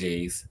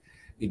energies,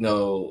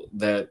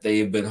 that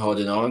they've been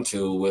holding on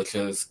to, which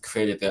has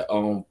created their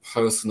own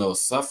personal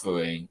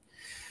suffering.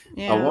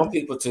 I want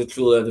people to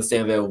truly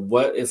understand that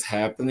what is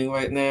happening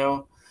right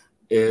now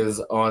is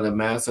on a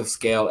massive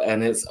scale,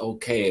 and it's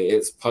okay.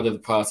 It's part of the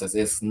process.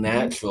 It's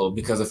natural,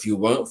 because if you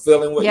weren't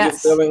feeling what you're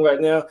feeling right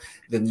now,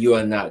 then you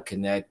are not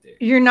connected.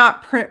 You're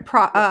not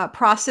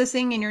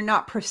processing, and you're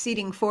not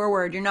proceeding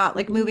forward. You're not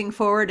like moving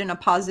forward in a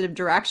positive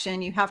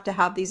direction. You have to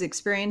have these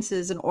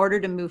experiences in order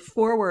to move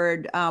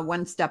forward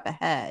one step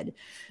ahead.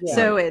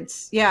 So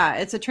it's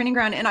a training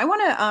ground. And I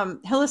want to,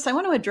 Hillis, I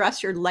want to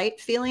address your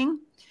light feeling.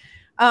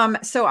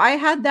 So I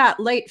had that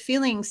light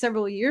feeling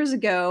several years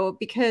ago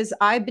because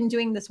I've been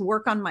doing this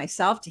work on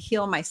myself to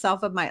heal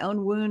myself of my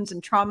own wounds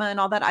and trauma and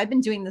all that. I've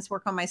been doing this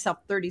work on myself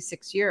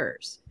 36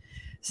 years.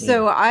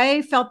 So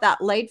I felt that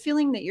light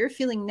feeling that you're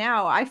feeling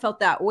now. I felt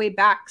that way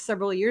back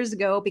several years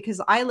ago because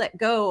I let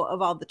go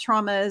of all the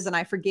traumas, and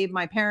I forgave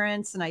my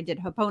parents, and I did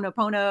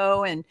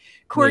Ho'oponopono and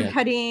cord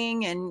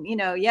cutting and,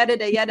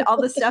 yada,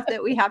 all the stuff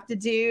that we have to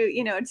do,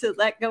 to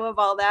let go of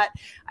all that.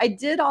 I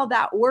did all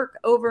that work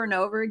over and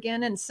over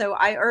again. And so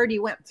I already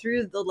went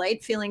through the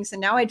light feelings,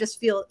 and now I just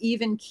feel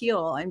even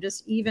keel. I'm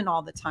just even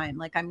all the time.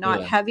 Like I'm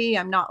not heavy.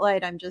 I'm not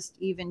light. I'm just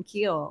even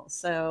keel.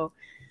 So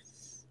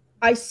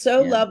I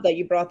love that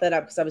you brought that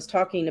up, because I was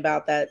talking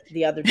about that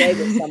the other day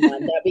with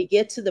someone, that we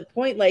get to the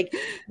point, like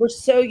we're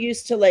so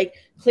used to like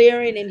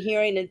clearing and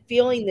hearing and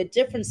feeling the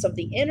difference of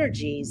the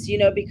energies,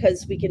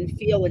 because we can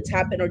feel and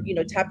tap in, or,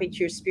 tap into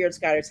your spirit's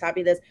guide or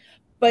tapping this.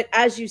 But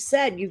as you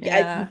said, you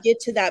get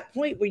to that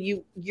point where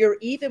you're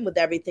even with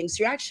everything.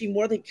 So you're actually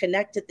more than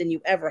connected than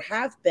you ever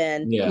have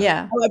been.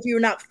 However, you're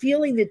not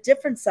feeling the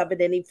difference of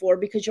it anymore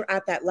because you're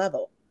at that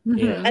level.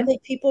 I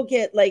think people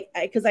get like,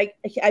 because I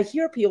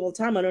hear people all the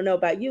time, I don't know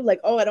about you, like,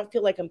 oh, I don't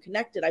feel like I'm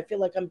connected. I feel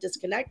like I'm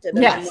disconnected.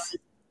 And I'm like,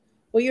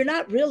 well, you're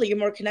not really. You're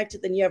more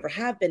connected than you ever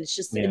have been. It's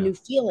just a new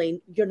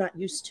feeling you're not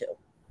used to.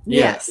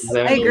 Yes,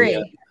 exactly. I agree.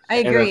 Yeah. I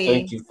agree. And I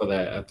thank you for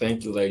that. I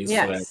thank you, ladies,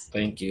 for that.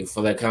 Thank you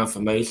for that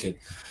confirmation.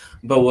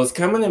 But what's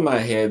coming in my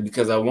head,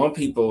 because I want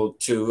people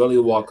to really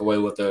walk away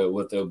with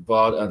a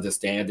broad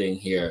understanding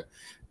here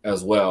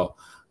as well,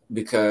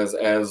 because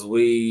as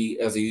we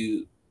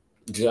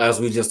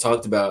just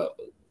talked about,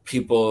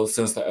 people,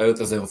 since the earth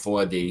is in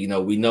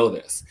 4D, we know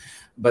this.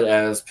 But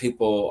as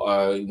people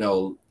are,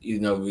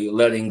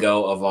 letting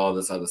go of all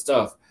this other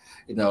stuff,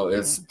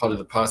 it's part of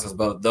the process.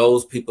 But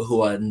those people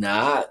who are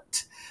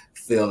not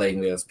feeling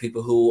this,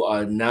 people who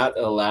are not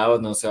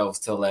allowing themselves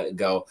to let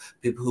go,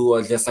 people who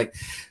are just like,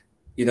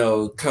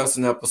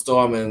 cursing up a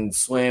storm and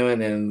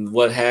swimming and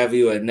what have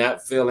you, and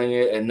not feeling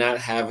it and not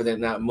having it,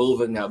 not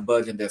moving, not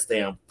budging, they're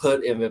staying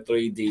put in the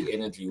 3D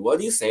energy. What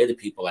do you say to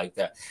people like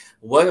that?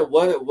 What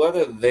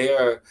are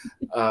their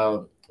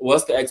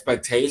what's the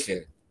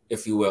expectation,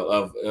 if you will,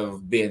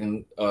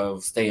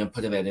 of staying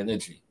put in that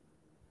energy?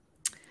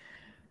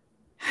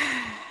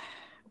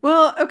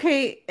 Well,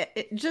 okay,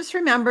 just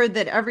remember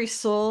that every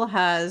soul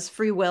has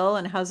free will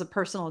and has a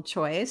personal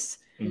choice.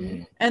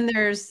 And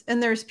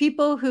there's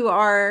people who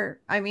are,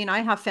 I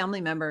have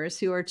family members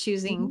who are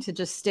choosing to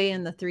just stay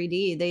in the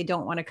 3D. They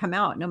don't want to come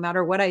out, no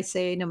matter what I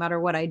say, no matter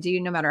what I do,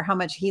 no matter how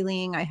much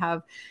healing I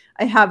have.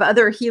 I have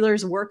other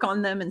healers work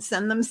on them and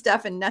send them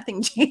stuff, and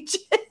nothing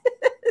changes.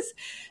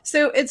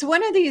 So it's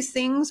one of these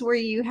things where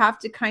you have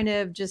to kind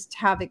of just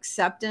have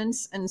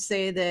acceptance and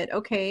say that,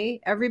 okay,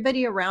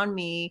 everybody around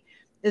me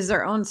is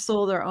their own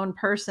soul, their own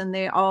person.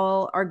 They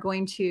all are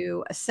going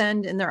to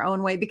ascend in their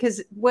own way,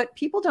 because what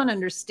people don't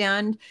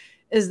understand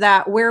is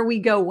that where we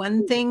go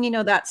one thing,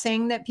 that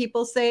saying that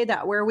people say,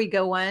 that where we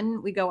go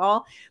one, we go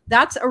all,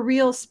 that's a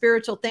real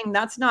spiritual thing.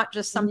 That's not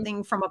just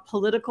something from a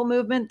political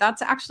movement.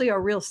 That's actually a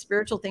real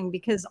spiritual thing,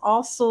 because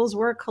all souls,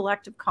 we're a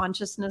collective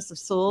consciousness of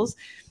souls.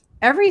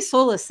 Every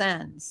soul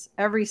ascends.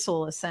 Every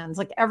soul ascends.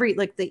 Like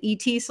the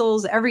ET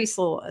souls, every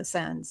soul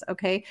ascends.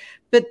 Okay.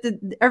 But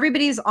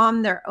everybody's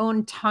on their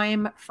own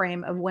time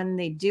frame of when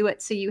they do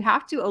it. So you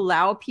have to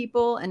allow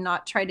people and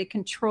not try to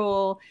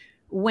control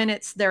when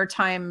it's their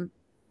time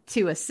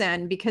to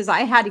ascend, because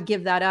I had to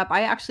give that up.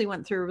 I actually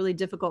went through a really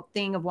difficult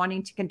thing of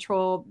wanting to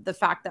control the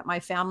fact that my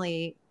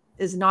family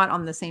is not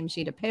on the same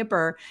sheet of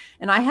paper.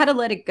 And I had to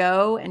let it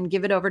go and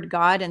give it over to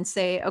God and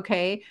say,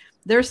 okay,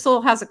 their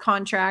soul has a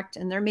contract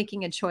and they're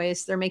making a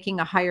choice. They're making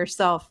a higher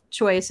self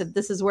choice. If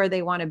this is where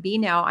they want to be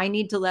now, I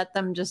need to let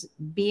them just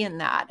be in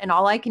that. And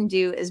all I can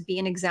do is be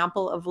an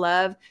example of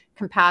love,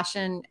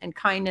 compassion, and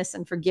kindness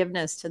and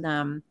forgiveness to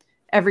them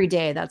every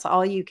day. That's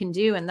all you can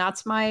do. And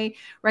that's my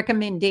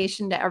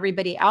recommendation to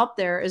everybody out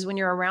there, is when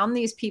you're around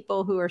these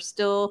people who are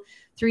still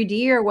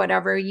 3D or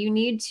whatever, you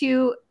need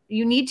to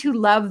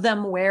love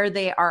them where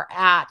they are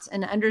at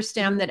and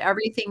understand that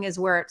everything is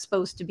where it's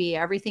supposed to be.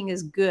 Everything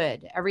is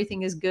good.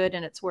 Everything is good,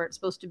 and it's where it's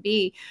supposed to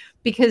be,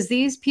 because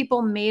these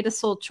people made a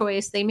soul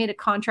choice. They made a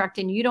contract,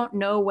 and you don't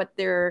know what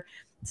their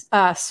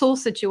soul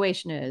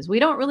situation is. We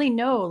don't really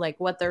know like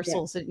what their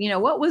soul,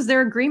 what was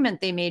their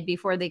agreement they made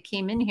before they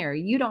came in here.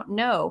 You don't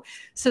know.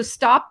 So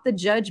stop the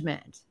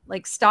judgment,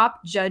 like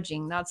stop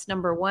judging. That's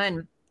number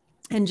one.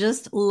 And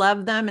just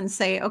love them and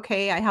say,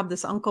 okay, I have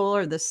this uncle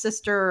or this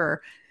sister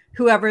or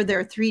whoever,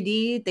 they're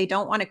 3D. They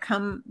don't want to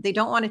come. They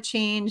don't want to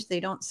change. They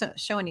don't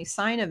show any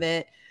sign of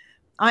it.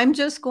 I'm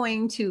just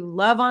going to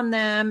love on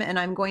them, and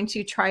I'm going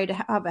to try to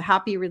have a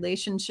happy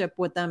relationship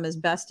with them as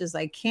best as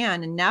I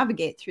can and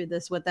navigate through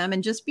this with them,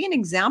 and just be an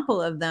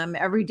example of them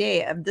every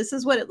day of this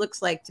is what it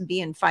looks like to be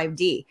in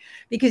 5D,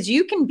 because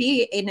you can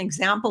be an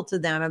example to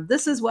them of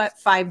this is what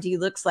 5D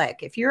looks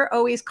like. If you're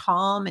always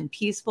calm and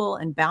peaceful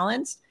and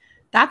balanced,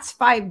 that's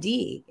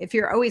 5D. If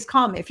you're always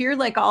calm, if you're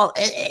like all,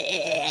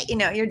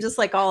 you're just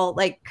like all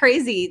like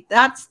crazy,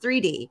 that's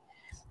 3D.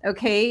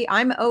 Okay.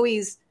 I'm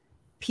always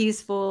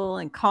peaceful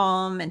and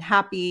calm and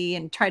happy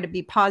and try to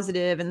be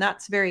positive, and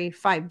that's very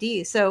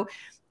 5D. So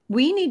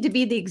we need to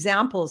be the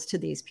examples to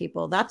these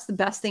people. That's the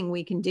best thing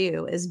we can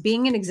do, is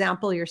being an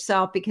example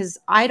yourself, because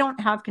I don't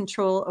have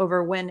control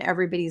over when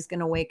everybody's going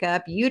to wake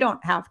up. You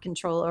don't have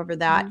control over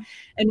that.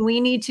 And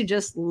we need to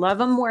just love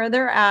them where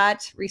they're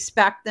at,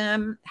 respect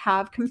them,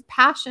 have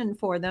compassion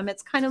for them.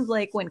 It's kind of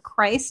like when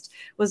Christ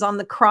was on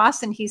the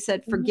cross and he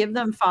said, forgive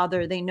them,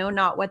 Father, they know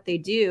not what they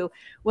do.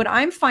 What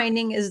I'm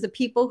finding is the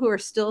people who are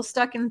still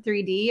stuck in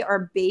 3D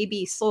are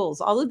baby souls.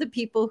 All of the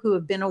people who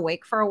have been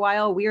awake for a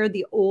while, we are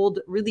the old,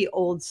 really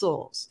old souls.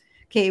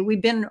 Okay.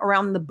 We've been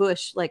around the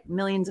bush like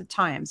millions of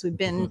times. We've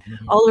been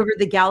all over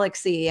the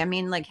galaxy. I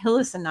mean, like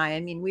Hillis and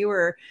I mean, we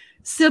were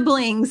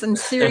siblings in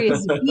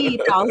Sirius B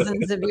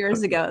thousands of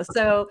years ago.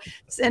 So,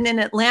 and in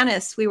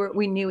Atlantis,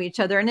 we knew each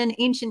other. And in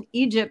ancient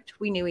Egypt,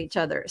 we knew each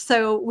other.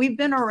 So we've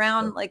been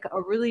around like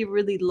a really,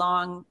 really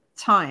long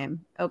time.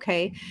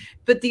 Okay.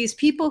 But these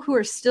people who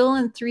are still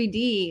in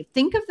 3D,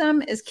 think of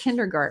them as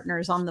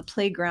kindergartners on the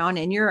playground,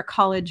 and you're a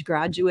college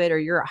graduate or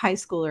you're a high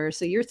schooler.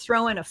 So you're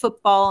throwing a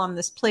football on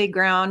this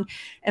playground,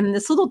 and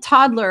this little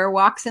toddler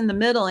walks in the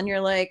middle, and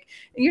you're like,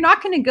 you're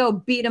not going to go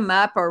beat him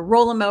up or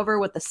roll him over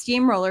with a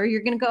steamroller.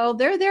 You're going to go,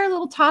 there,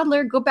 little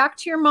toddler, go back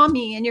to your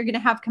mommy. And you're going to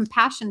have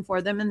compassion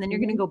for them. And then you're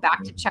going to go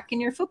back to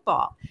checking your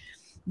football.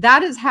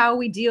 That is how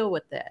we deal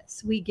with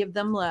this. We give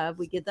them love,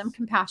 we give them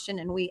compassion,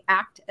 and we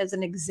act as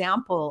an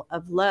example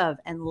of love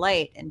and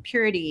light and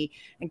purity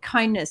and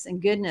kindness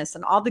and goodness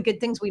and all the good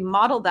things. We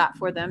model that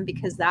for them,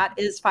 because that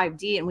is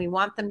 5D, and we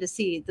want them to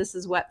see this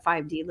is what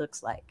 5D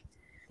looks like.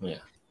 Yeah.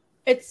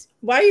 It's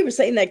while you were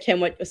saying that,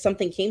 Kim,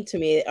 something came to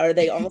me. Are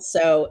they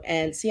also,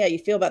 and see how you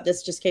feel about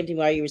this, just came to me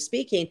while you were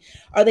speaking,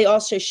 are they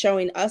also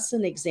showing us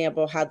an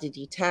example how to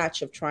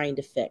detach of trying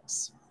to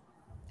fix?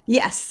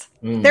 Yes,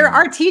 there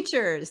are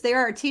teachers. They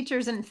are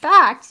teachers. In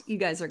fact, you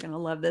guys are going to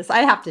love this. I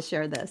have to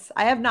share this.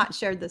 I have not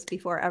shared this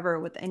before ever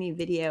with any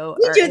video.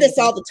 We do this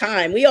all the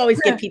time. We always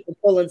get people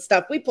pulling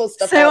stuff. We pull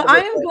stuff. So I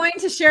am going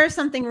to share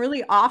something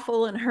really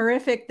awful and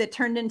horrific that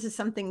turned into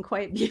something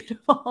quite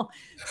beautiful.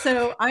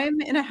 So I'm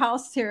in a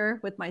house here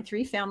with my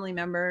 3 family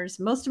members.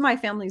 Most of my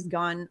family's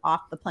gone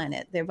off the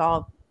planet. They've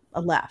all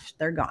left.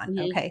 They're gone.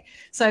 Okay.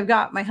 So I've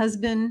got my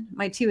husband,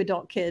 my 2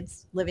 adult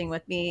kids living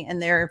with me,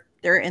 and they're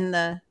in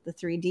the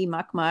 3D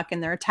muck,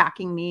 and they're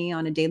attacking me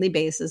on a daily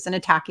basis and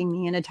attacking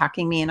me.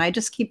 And I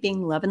just keep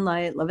being love and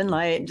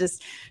light,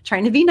 just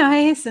trying to be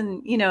nice.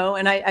 And,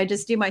 and I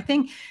just do my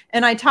thing.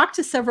 And I talk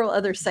to several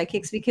other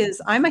psychics, because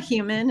I'm a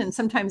human, and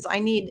sometimes I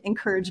need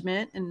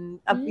encouragement, and,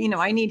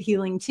 I need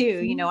healing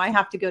too. I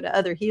have to go to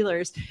other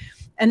healers.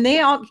 And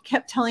they all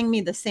kept telling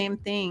me the same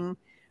thing,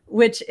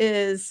 which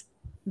is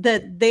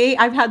that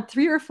I've had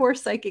 3 or 4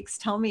 psychics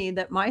tell me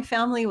that my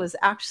family was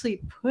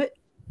actually put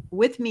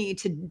with me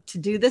to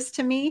do this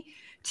to me,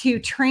 to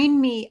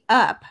train me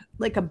up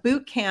like a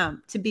boot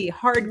camp to be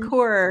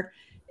hardcore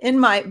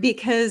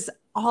because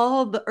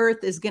all the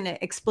earth is going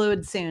to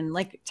explode soon.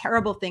 Like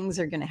terrible things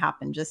are going to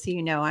happen, just so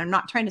you know. I'm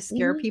not trying to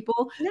scare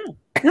people,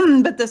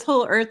 but this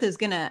whole earth is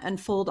going to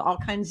unfold all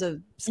kinds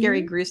of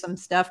scary, gruesome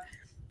stuff.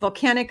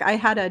 Volcanic. I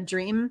had a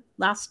dream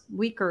last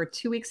week or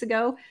 2 weeks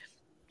ago.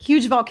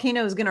 Huge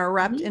volcano is going to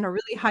erupt in a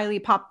really highly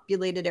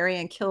populated area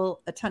and kill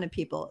a ton of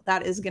people.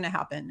 That is going to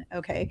happen.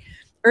 Okay.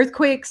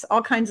 Earthquakes,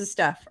 all kinds of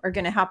stuff are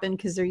going to happen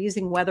because they're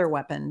using weather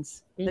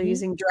weapons. They're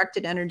using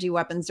directed energy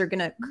weapons. They're going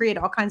to create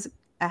all kinds of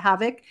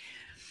havoc.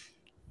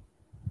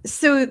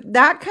 So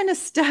that kind of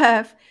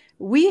stuff,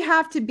 we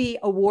have to be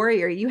a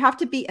warrior. You have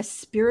to be a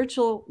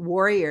spiritual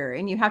warrior,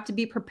 and you have to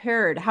be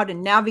prepared how to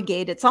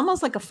navigate. It's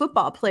almost like a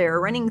football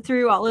player running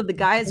through all of the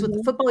guys with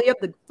the football. You have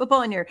the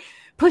football and you're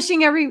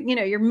pushing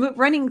you're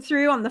running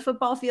through on the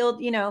football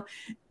field,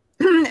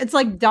 it's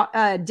like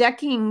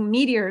decking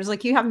meteors.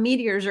 Like you have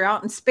meteors, you're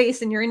out in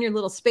space and you're in your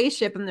little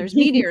spaceship and there's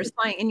meteors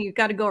flying and you've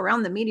got to go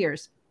around the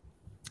meteors.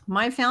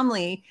 My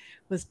family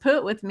was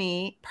put with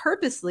me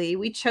purposely.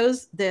 We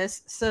chose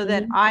this so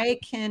that I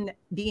can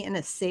be in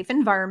a safe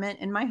environment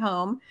in my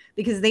home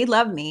because they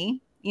love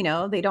me.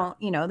 They don't,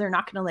 they're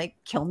not going to like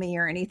kill me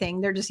or anything.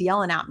 They're just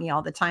yelling at me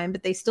all the time,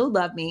 but they still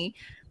love me.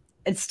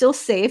 It's still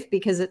safe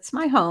because it's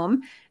my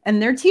home,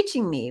 and they're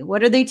teaching me.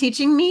 What are they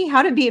teaching me?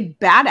 How to be a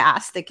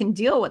badass that can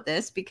deal with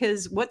this,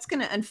 because what's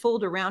going to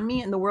unfold around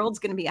me and the world's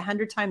going to be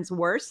 100 times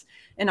worse.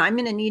 And I'm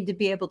going to need to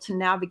be able to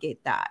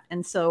navigate that.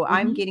 And so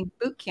I'm getting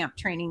boot camp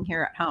training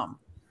here at home.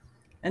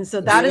 And so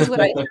that is what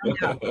I found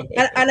out.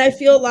 And I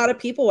feel a lot of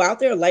people out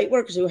there, light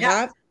workers, who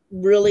have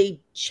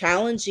really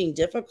challenging,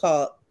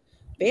 difficult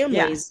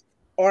families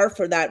are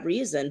for that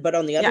reason. But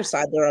on the other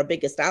side, they're our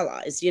biggest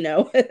allies,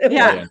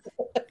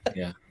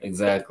 Yeah,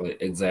 exactly.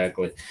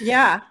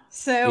 Yeah.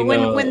 So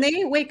when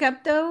they wake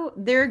up, though,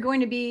 we're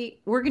going to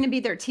be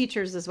their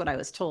teachers, is what I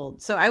was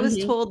told. So I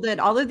was told that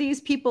all of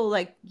these people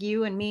like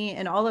you and me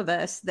and all of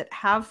us that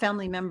have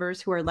family members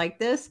who are like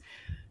this,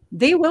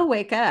 they will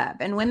wake up.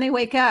 And when they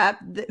wake up,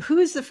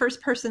 who's the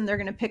first person they're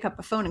going to pick up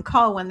a phone and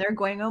call when they're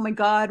going, oh my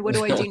God, what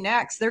do I do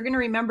next? They're going to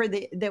remember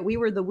that we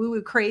were the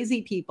woo-woo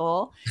crazy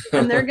people.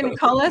 And they're going to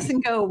call us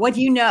and go, what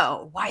do you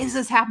know? Why is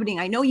this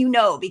happening? I know you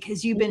know,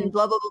 because you've been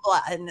blah, blah, blah,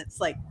 blah. And it's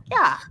like,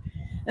 yeah.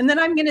 And then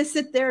I'm going to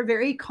sit there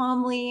very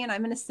calmly and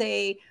I'm going to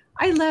say,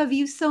 I love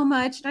you so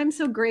much. And I'm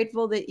so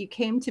grateful that you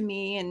came to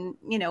me and,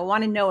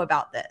 want to know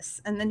about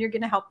this. And then you're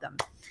going to help them.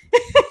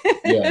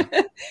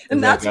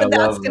 And that's what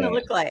that's going to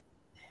look like.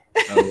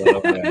 I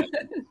love that.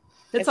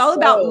 It's all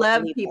about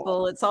love,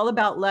 people. It's all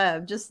about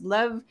love. Just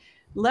love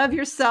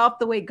yourself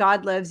the way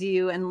God loves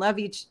you, and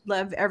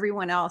love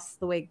everyone else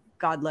the way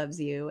God loves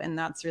you. And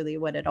that's really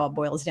what it all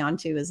boils down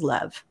to, is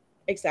love.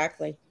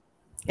 Exactly.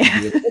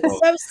 It's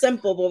so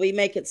simple, but we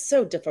make it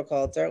so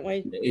difficult, don't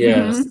we?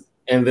 Yes.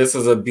 And this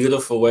is a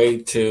beautiful way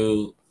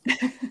to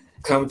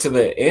come to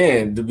the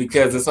end,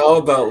 because it's all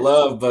about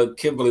love. But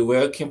Kimberly,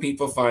 where can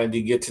people find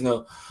you, get to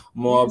know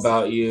more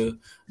about you?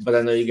 But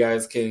I know you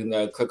guys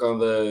can click on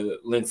the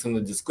links in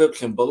the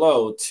description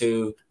below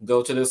to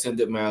go to the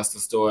Ascended Master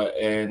Store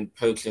and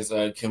purchase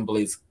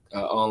Kimberly's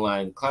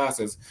online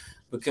classes.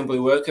 But Kimberly,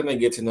 where can they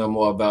get to know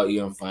more about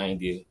you and find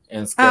you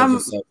and schedule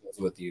sessions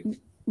with you?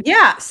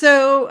 Yeah.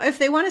 So if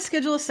they want to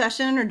schedule a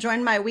session or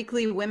join my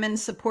weekly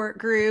women's support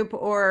group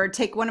or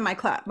take one of my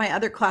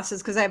other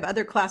classes, because I have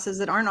other classes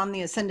that aren't on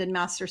the Ascended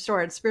Master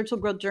Store, it's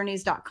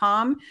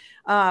spiritualgrowthjourneys.com,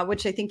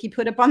 which I think you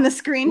put up on the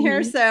screen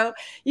here. So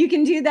you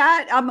can do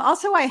that.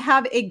 Also, I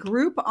have a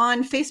group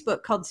on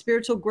Facebook called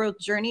Spiritual Growth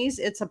Journeys.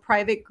 It's a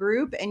private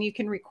group, and you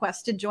can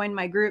request to join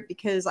my group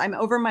because I'm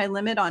over my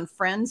limit on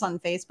friends on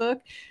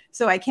Facebook.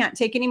 So I can't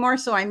take anymore.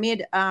 So I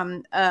made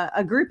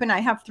a group, and I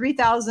have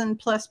 3,000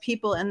 plus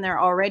people in there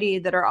already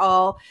that are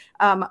all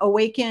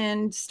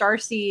awakened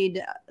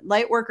starseed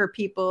light worker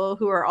people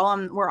who are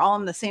we're all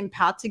on the same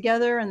path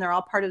together, and they're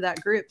all part of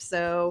that group.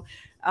 So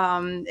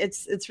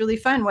it's really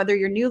fun, whether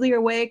you're newly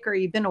awake or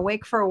you've been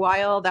awake for a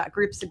while. That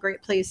group's a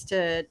great place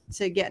to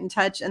get in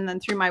touch. And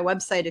then through my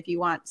website, if you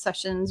want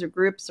sessions or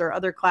groups or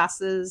other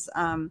classes,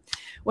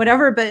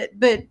 whatever,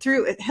 but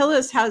through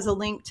Hillis has a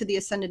link to the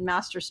Ascended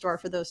Master Store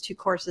for those 2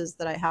 courses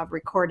that I have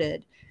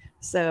recorded.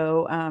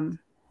 So and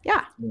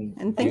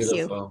thank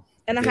you.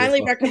 And I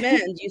highly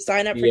recommend you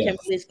sign up for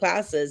Kimberly's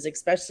classes,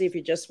 especially if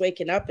you're just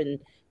waking up and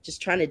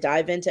just trying to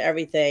dive into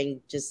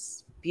everything.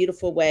 Just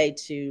beautiful way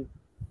to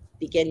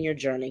begin your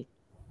journey.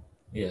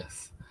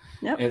 Yes.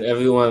 Yep. And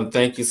everyone,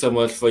 thank you so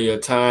much for your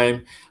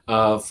time,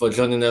 for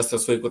joining us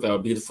this week with our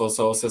beautiful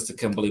soul sister,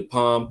 Kimberly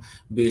Palm.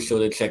 Be sure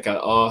to check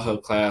out all her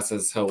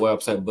classes, her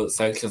website,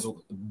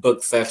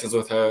 book sessions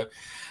with her.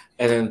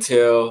 And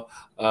until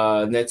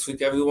next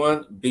week,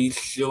 everyone, be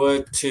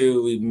sure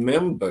to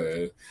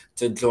remember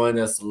to join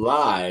us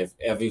live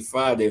every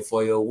Friday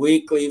for your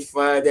weekly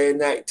Friday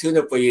night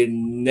tune-up, where you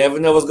never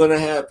know what's going to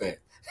happen.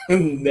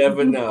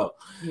 Never know.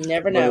 You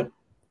never know.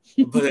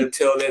 But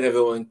until then,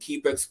 everyone,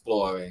 keep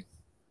exploring.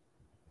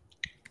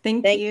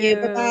 Thank you.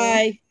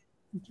 Bye-bye.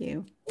 Thank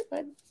you.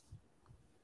 Bye.